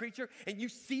brand new creature, and you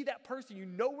see that person, you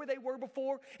know where they were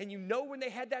before, and you know when they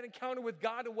had that encounter with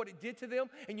God and what it did to them,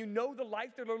 and you know the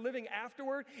life that they're living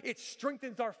afterward, it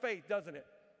strengthens our faith, doesn't it?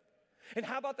 And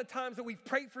how about the times that we've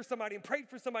prayed for somebody and prayed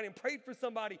for somebody and prayed for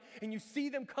somebody, and you see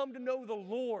them come to know the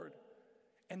Lord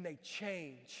and they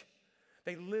change.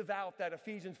 They live out that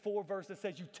Ephesians 4 verse that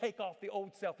says you take off the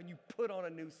old self and you put on a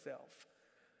new self.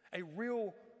 A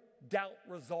real doubt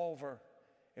resolver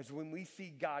is when we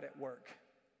see God at work.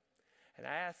 And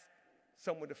I asked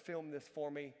someone to film this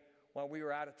for me while we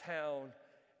were out of town,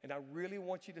 and I really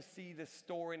want you to see this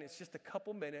story, and it's just a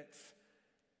couple minutes,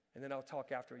 and then I'll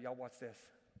talk after. Y'all watch this.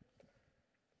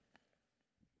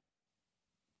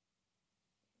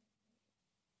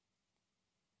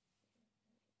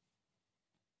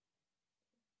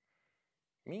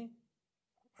 Me,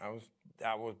 I was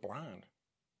blind.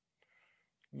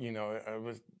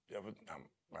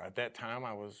 At that time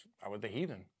I was a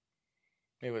heathen.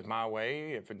 It was my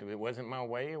way. If it wasn't my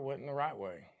way, it wasn't the right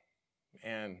way.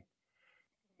 And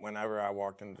whenever I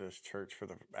walked into this church for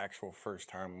the actual first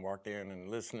time, walked in and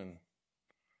listening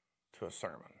to a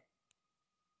sermon.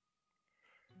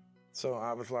 So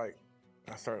I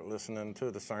started listening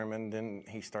to the sermon, then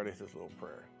he started his little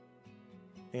prayer.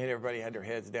 And everybody had their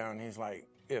heads down. He's like,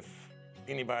 if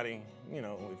anybody,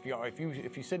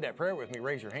 if you said that prayer with me,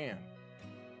 raise your hand.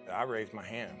 I raised my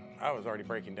hand. I was already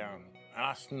breaking down. And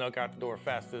I snuck out the door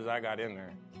fast as I got in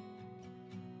there.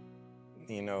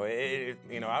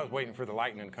 I was waiting for the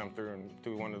lightning to come through and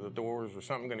through one of the doors or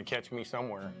something going to catch me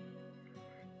somewhere.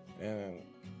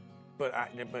 But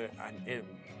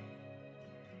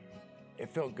it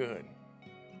felt good.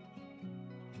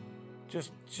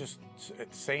 Just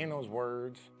saying those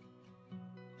words,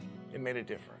 it made a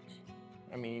difference.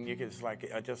 I mean, it's like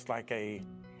a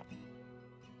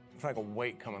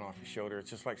weight coming off your shoulder. It's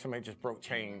just like somebody just broke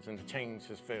chains and the chains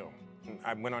just fell. And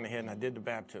I went on ahead and I did the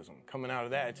baptism. Coming out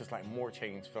of that, it's just like more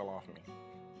chains fell off me.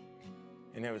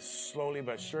 And it was slowly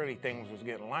but surely things was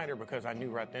getting lighter because I knew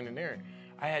right then and there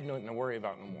I had nothing to worry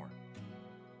about no more.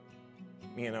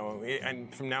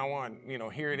 And from now on,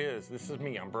 here it is. This is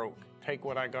me. I'm broke. Take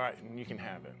what I got and you can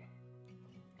have it.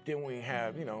 Then we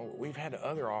have, we've had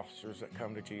other officers that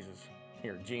come to Jesus.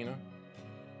 Here, Gina.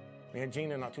 We had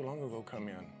Gina not too long ago come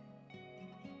in.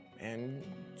 And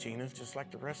Gina's just like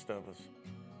the rest of us.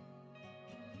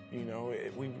 We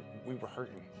were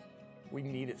hurting. We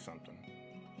needed something.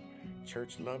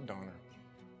 Church loved on her.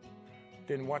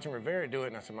 Then watching Rivera do it,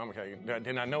 and I said, Mama,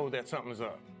 then I know that something's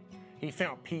up. He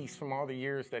found peace from all the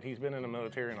years that he's been in the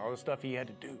military and all the stuff he had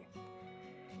to do.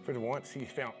 For the once, he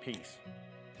found peace.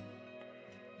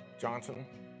 Johnson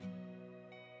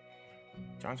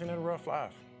had a rough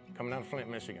life coming out of Flint,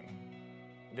 Michigan.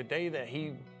 The day that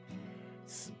he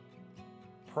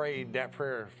prayed that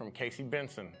prayer from Casey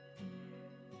Benson,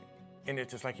 and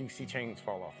it's just like you see chains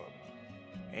fall off of him.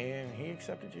 And he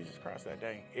accepted Jesus Christ that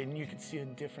day. And you could see a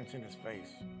difference in his face.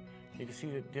 You could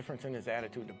see the difference in his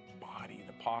attitude, the body,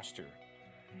 the posture.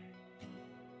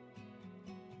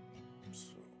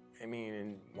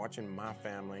 And watching my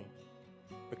family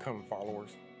become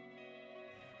followers,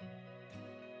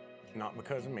 not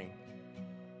because of me,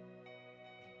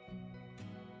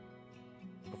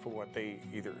 but for what they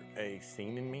either A,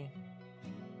 seen in me,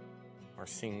 or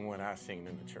seen what I've seen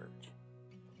in the church.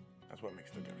 That's what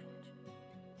makes the difference.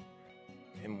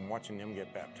 And watching them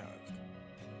get baptized,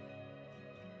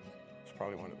 it's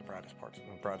probably one of the brightest parts of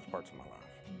my life.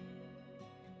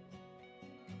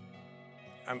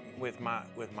 With my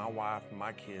wife,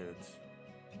 my kids,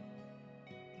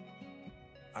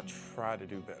 I try to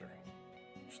do better.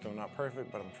 Still not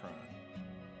perfect, but I'm trying.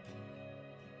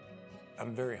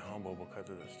 I'm very humble because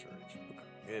of this church.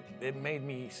 It made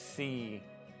me see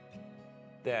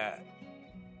that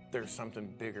there's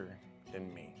something bigger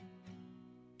than me.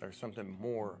 There's something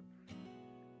more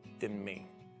than me.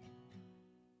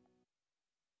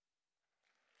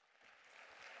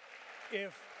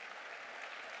 If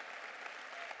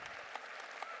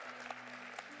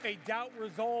a doubt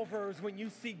resolver is when you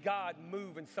see God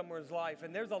move in someone's life,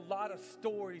 and there's a lot of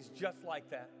stories just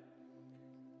like that.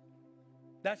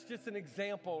 That's just an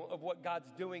example of what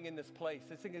God's doing in this place.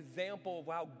 It's an example of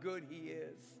how good He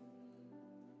is.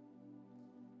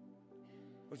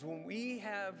 Because when we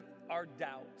have our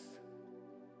doubts,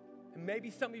 and maybe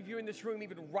some of you in this room,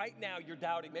 even right now, you're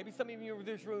doubting. Maybe some of you in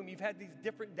this room, you've had these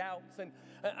different doubts. And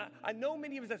I know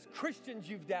many of us as Christians,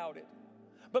 you've doubted.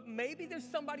 But maybe there's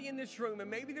somebody in this room, and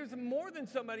maybe there's more than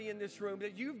somebody in this room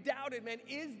that you've doubted, man,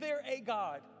 is there a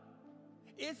God?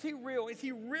 Is He real? Is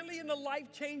He really in the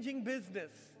life-changing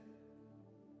business?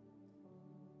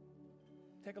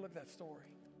 Take a look at that story.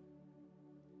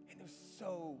 And there's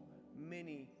so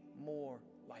many more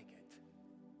like it.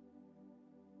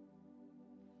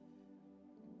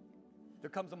 There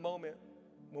comes a moment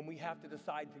when we have to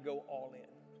decide to go all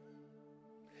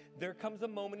in. There comes a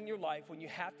moment in your life when you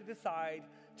have to decide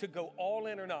to go all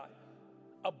in or not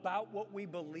about what we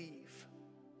believe.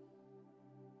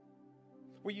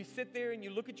 Where you sit there and you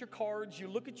look at your cards, you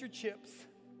look at your chips,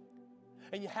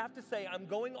 and you have to say, I'm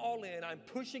going all in, I'm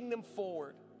pushing them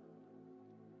forward.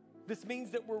 This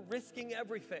means that we're risking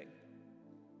everything.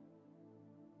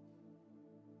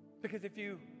 Because if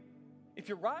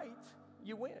you're right,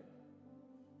 you win.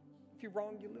 If you're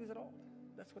wrong, you lose it all.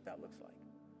 That's what that looks like.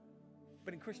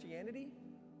 But in Christianity,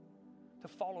 to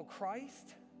follow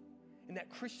Christ in that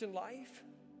Christian life,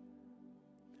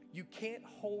 you can't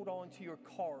hold on to your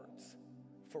cards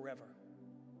forever.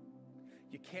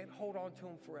 You can't hold on to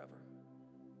them forever.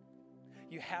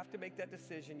 You have to make that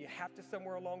decision. You have to,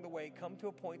 somewhere along the way, come to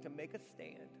a point to make a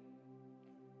stand.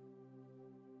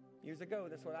 Years ago,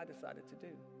 that's what I decided to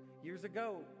do. Years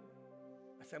ago,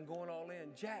 I said, I'm going all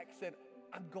in. Jack said,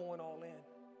 I'm going all in.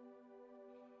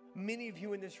 Many of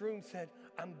you in this room said,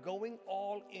 I'm going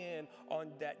all in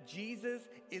on that Jesus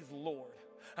is Lord.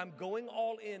 I'm going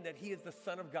all in that He is the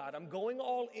Son of God. I'm going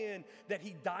all in that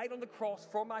He died on the cross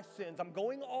for my sins. I'm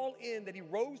going all in that He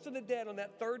rose from the dead on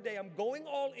that third day. I'm going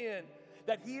all in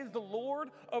that He is the Lord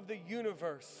of the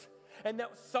universe. And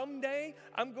that someday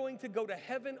I'm going to go to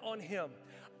heaven on Him.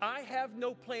 I have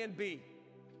no plan B.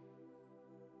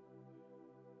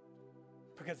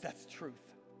 Because that's truth.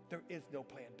 There is no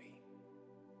plan B.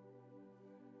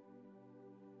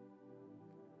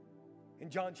 In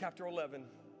John chapter 11,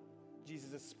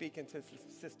 Jesus is speaking to his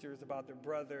sisters about their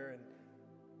brother. And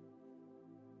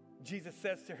Jesus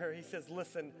says to her, He says,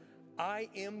 listen, I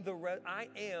am the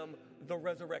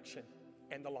resurrection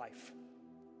and the life.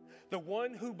 The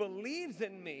one who believes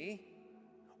in me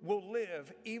will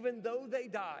live even though they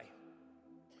die.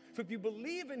 So if you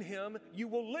believe in Him, you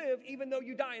will live even though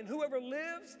you die. And whoever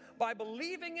lives by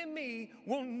believing in me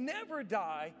will never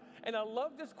die. And I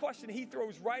love this question He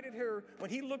throws right at her when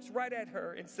He looks right at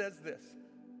her and says this.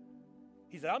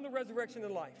 He said, I'm the resurrection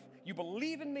and life. You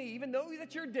believe in me, even though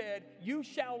that you're dead, you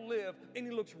shall live. And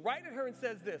He looks right at her and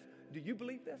says this. Do you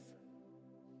believe this?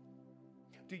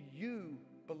 Do you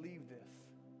believe this?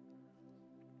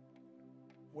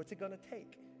 What's it going to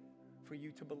take for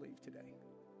you to believe today?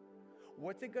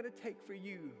 What's it going to take for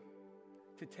you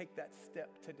to take that step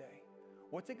today?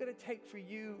 What's it going to take for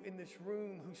you in this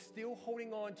room who's still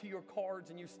holding on to your cards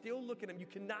and you're still looking at them? You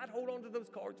cannot hold on to those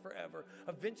cards forever.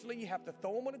 Eventually, you have to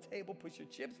throw them on a table, push your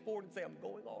chips forward, and say, I'm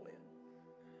going all in.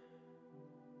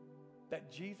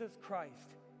 That Jesus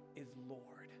Christ is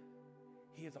Lord.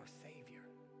 He is our Savior.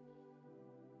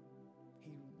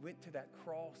 He went to that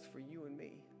cross for you and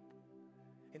me.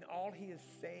 And all He is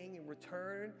saying in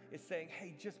return is saying,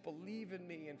 hey, just believe in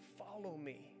me and follow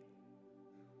me.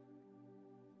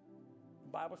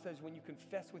 The Bible says when you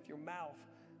confess with your mouth,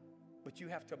 but you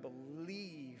have to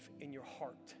believe in your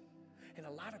heart. And a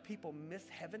lot of people miss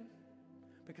heaven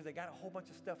because they got a whole bunch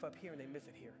of stuff up here and they miss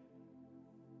it here.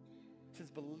 It says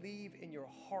believe in your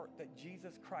heart that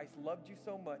Jesus Christ loved you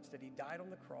so much that He died on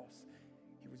the cross.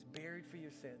 He was buried for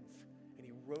your sins. And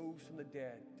He rose from the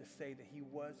dead to say that He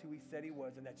was who He said He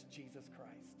was, and that's Jesus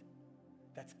Christ.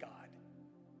 That's God.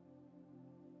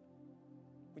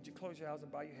 Would you close your eyes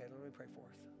and bow your head? Let me pray for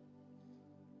us.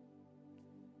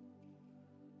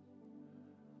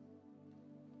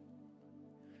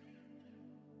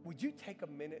 Would you take a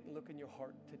minute and look in your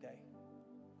heart today?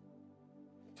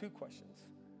 2 questions.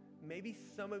 Maybe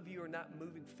some of you are not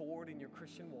moving forward in your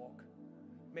Christian walk.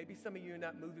 Maybe some of you are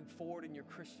not moving forward in your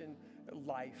Christian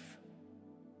life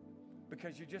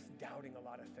because you're just doubting a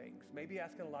lot of things, maybe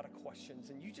asking a lot of questions,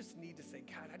 and you just need to say,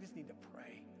 God, I just need to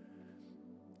pray.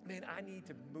 Man, I need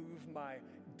to move my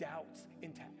doubts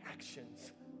into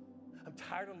actions. I'm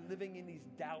tired of living in these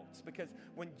doubts, because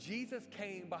when Jesus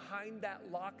came behind that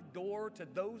locked door to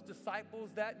those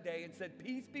disciples that day and said,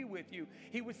 peace be with you,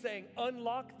 he was saying,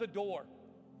 unlock the door.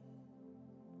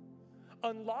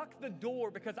 Unlock the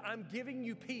door because I'm giving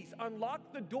you peace.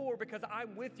 Unlock the door because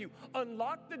I'm with you.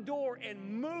 Unlock the door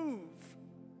and move.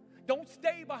 Don't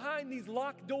stay behind these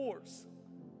locked doors,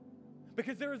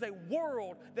 because there is a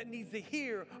world that needs to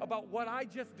hear about what I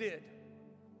just did.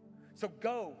 So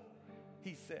go,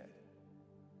 he said.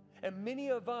 And many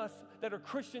of us that are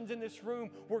Christians in this room,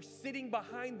 we're sitting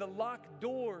behind the locked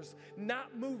doors,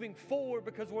 not moving forward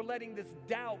because we're letting this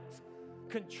doubt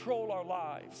control our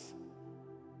lives.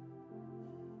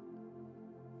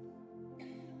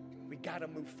 We got to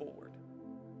move forward.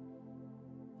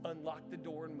 Unlock the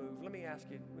door and move. Let me ask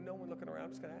you, with no one looking around, I'm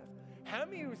just going to ask. How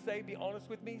many of you say, be honest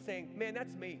with me, saying, man,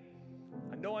 that's me.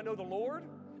 I know the Lord.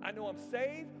 I know I'm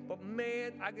saved, but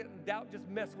man, I get doubt just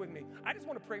mess with me. I just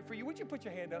want to pray for you. Would you put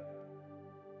your hand up?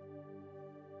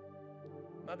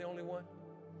 Am I the only one?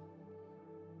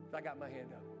 I got my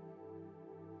hand up.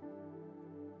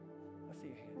 I see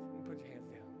your hands. You put your hands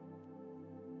down.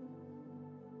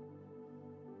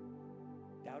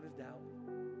 Doubt is doubt.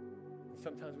 And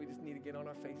sometimes we just need to get on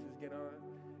our faces, get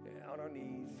on our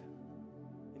knees,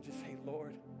 and just say,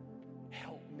 Lord,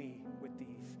 help me with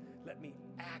these. Let me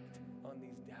act on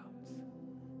these doubts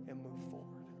and move forward.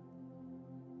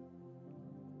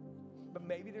 But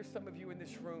maybe there's some of you in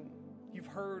this room, you've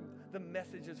heard the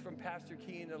messages from Pastor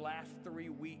Key in the last 3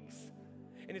 weeks,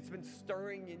 and it's been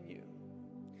stirring in you.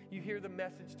 You hear the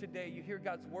message today, you hear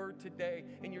God's word today,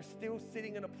 and you're still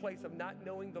sitting in a place of not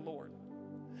knowing the Lord,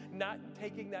 not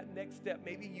taking that next step.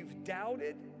 Maybe you've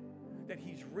doubted that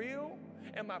he's real.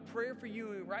 And my prayer for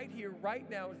you right here, right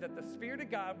now, is that the Spirit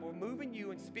of God will move in you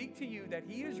and speak to you that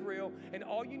he is real, and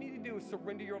all you need to do is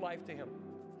surrender your life to him.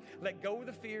 Let go of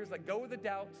the fears, let go of the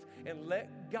doubts, and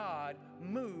let God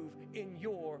move in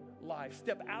your life.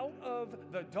 Step out of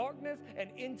the darkness and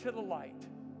into the light.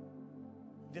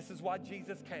 This is why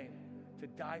Jesus came, to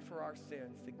die for our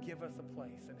sins, to give us a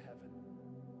place in heaven.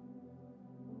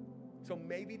 So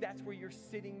maybe that's where you're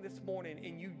sitting this morning,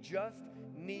 and you just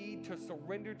need to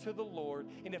surrender to the Lord.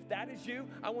 And if that is you,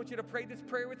 I want you to pray this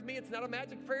prayer with me. It's not a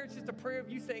magic prayer. It's just a prayer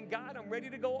of you saying, God, I'm ready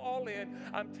to go all in.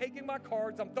 I'm taking my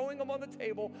cards. I'm throwing them on the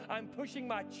table. I'm pushing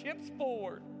my chips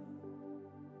forward.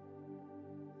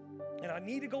 And I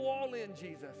need to go all in,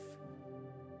 Jesus,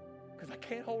 because I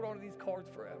can't hold on to these cards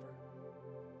forever.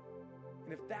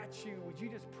 And if that's you, would you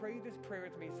just pray this prayer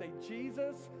with me and say,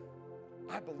 Jesus,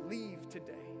 I believe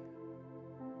today.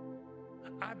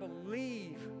 I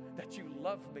believe that you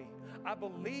love me. I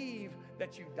believe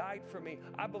that you died for me.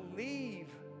 I believe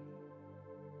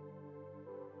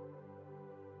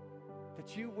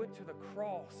that you went to the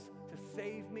cross to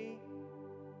save me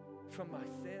from my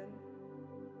sin.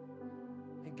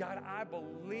 And God, I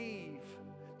believe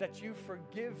that you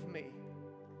forgive me,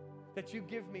 that you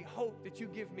give me hope, that you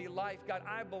give me life. God,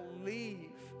 I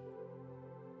believe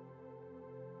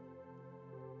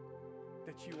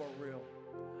that you are real.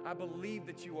 I believe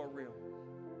that you are real.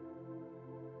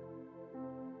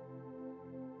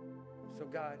 So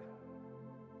God,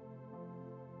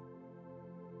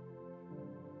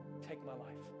 take my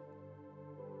life.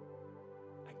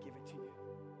 I give it to you.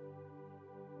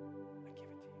 I give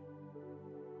it to you.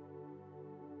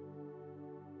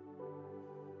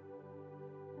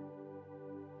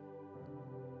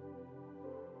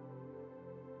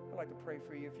 I'd like to pray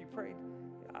for you. If you prayed,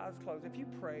 eyes closed, if you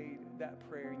prayed that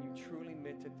prayer and you truly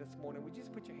meant it this morning, would you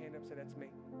just put your hand up and say, that's me?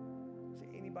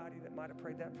 See, anybody that might have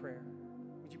prayed that prayer,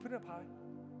 would you put it up high?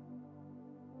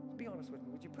 Be honest with me.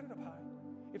 Would you put it up high?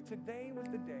 If today was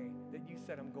the day that you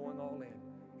said, I'm going all in,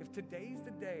 if today's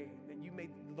the day that you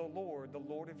made the Lord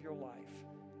of your life,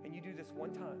 and you do this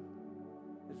one time,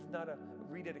 this is not a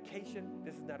rededication,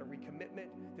 this is not a recommitment,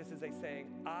 this is a saying,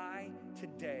 I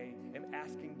today am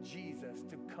asking Jesus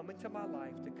to come into my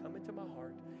life, to come into my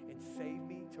heart, and save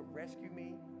me, to rescue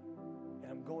me,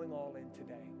 and I'm going all in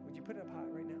today. Would you put it up high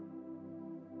right now?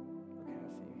 Okay,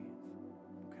 I see your hands.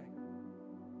 Okay.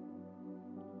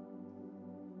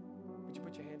 Would you you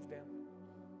put your hands down?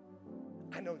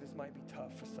 I know this might be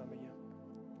tough for some of you.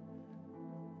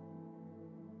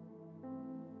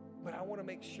 But I want to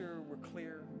make sure we're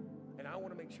clear, and I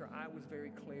want to make sure I was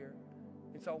very clear.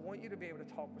 And so I want you to be able to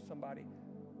talk with somebody.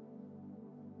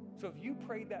 So if you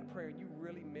prayed that prayer and you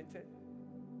really meant it,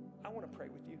 I want to pray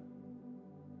with you.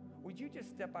 Would you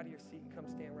just step out of your seat and come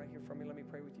stand right here for me? Let me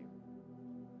pray with you.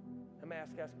 I'm going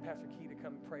to ask Pastor Key to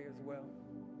come and pray as well.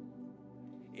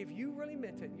 If you really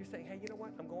meant it, and you're saying, hey, you know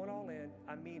what? I'm going all in.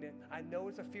 I mean it. I know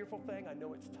it's a fearful thing. I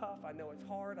know it's tough. I know it's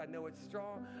hard. I know it's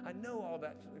strong. I know all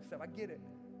that stuff. I get it.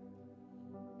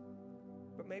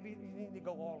 But maybe you need to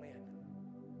go all in.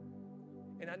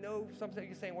 And I know sometimes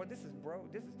you're saying, well, this is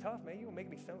tough, man. You're going to make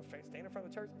me stand in front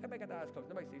of the church. Everybody got their eyes closed.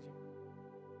 Nobody sees you.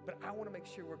 But I want to make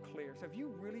sure we're clear. So if you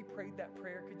really prayed that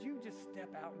prayer, could you just step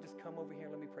out and just come over here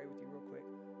and let me pray with you real quick?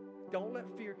 Don't let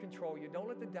fear control you. Don't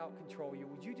let the doubt control you.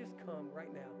 Would you just come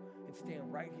right now and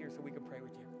stand right here so we can pray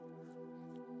with you?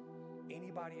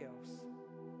 Anybody else?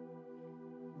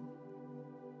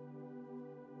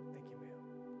 Thank you, ma'am.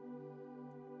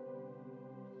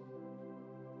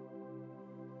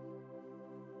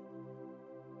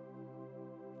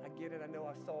 I get it. I know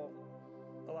I saw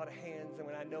a lot of hands, and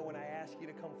when I asked you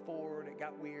to come forward, it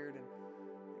got weird, and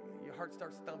your heart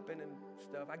starts thumping and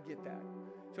stuff. I get that.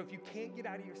 So if you can't get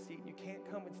out of your seat, you can't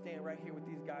come and stand right here with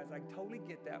these guys, I totally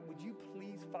get that. Would you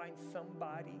please find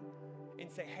somebody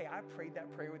and say, hey, I prayed that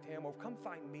prayer with him, or come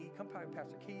find me, come find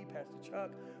Pastor Key, Pastor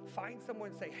Chuck. Find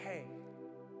someone and say, hey,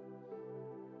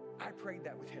 I prayed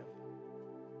that with him.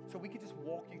 So we could just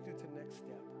walk you through to the next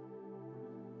step.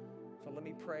 So let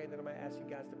me pray, and then I'm going to ask you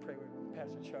guys to pray with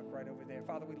Pastor Chuck right over there.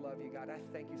 Father, we love you, God. I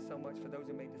thank you so much for those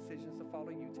who made decisions to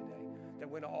follow you today, that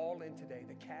went all in today,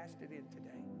 that cashed it in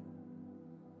today.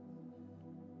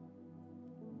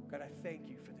 God, I thank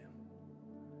you for them.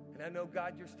 And I know,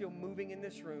 God, you're still moving in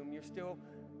this room. You're still,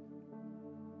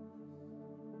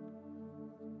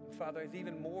 Father, as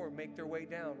even more make their way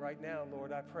down right now,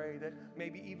 Lord, I pray that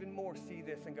maybe even more see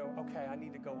this and go, okay, I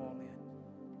need to go all in.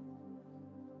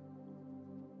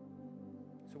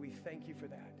 So we thank you for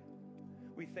that.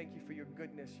 We thank you for your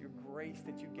goodness, your grace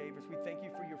that you gave us. We thank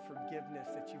you for your forgiveness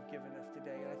that you've given us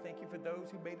today. And I thank you for those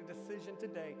who made a decision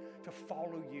today to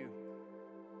follow you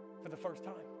for the first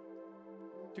time,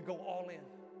 to go all in.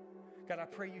 God, I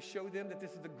pray you show them that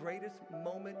this is the greatest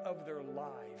moment of their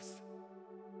lives.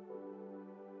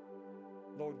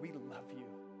 Lord, we love you.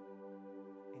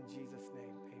 In Jesus'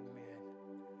 name, amen.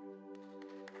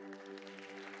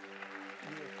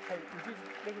 Hey,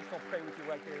 they're just going to pray with you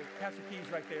right there. Pastor Key's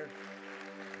right there.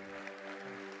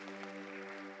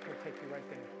 We'll take you right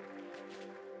there.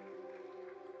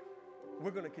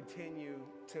 We're going to continue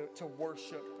to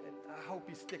worship, and I hope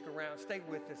you stick around. Stay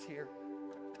with us here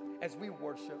as we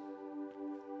worship.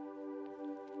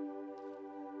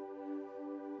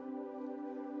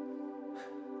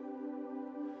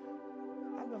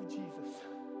 I love Jesus.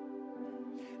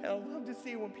 And I love to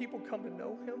see when people come to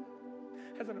know him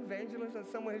as an evangelist,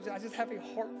 as someone who's, I just have a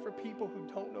heart for people who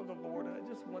don't know the Lord, and I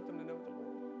just want them to know the Lord.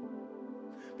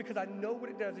 Because I know what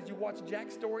it does. As you watch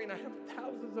Jack's story, and I have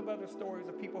thousands of other stories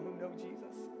of people who know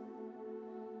Jesus.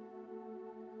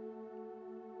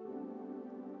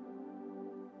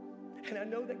 And I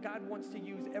know that God wants to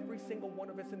use every single one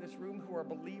of us in this room who are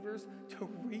believers to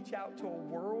reach out to a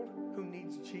world who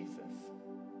needs Jesus,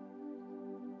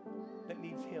 that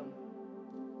needs him.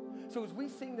 So as we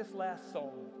sing this last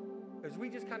song, as we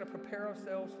just kind of prepare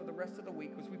ourselves for the rest of the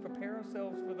week, as we prepare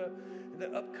ourselves for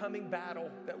the upcoming battle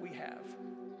that we have,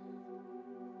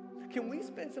 can we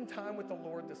spend some time with the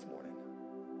Lord this morning?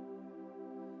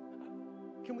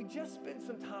 Can we just spend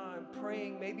some time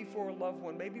praying maybe for a loved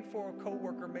one, maybe for a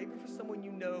coworker, maybe for someone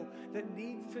you know that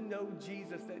needs to know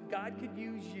Jesus, that God could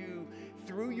use you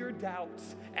through your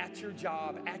doubts at your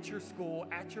job, at your school,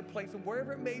 at your place, and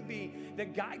wherever it may be,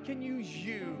 that God can use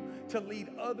you to lead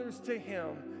others to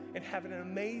him and have an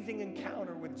amazing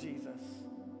encounter with Jesus.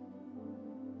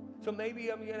 So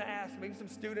maybe I'm going to ask, maybe some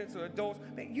students or adults,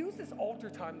 man, use this altar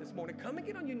time this morning. Come and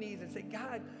get on your knees and say,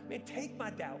 God, man, take my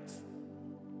doubts.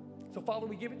 So, Father,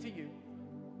 we give it to you.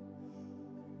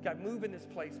 God, move in this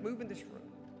place, move in this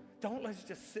room. Don't let us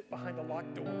just sit behind a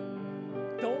locked door.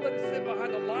 Don't let us sit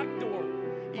behind a locked door,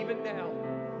 even now,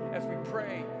 as we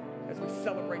pray, as we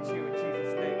celebrate you in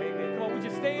Jesus' name. Amen. Come on, would you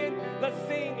stand? Let's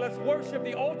sing, let's worship.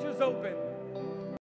 The altar's open.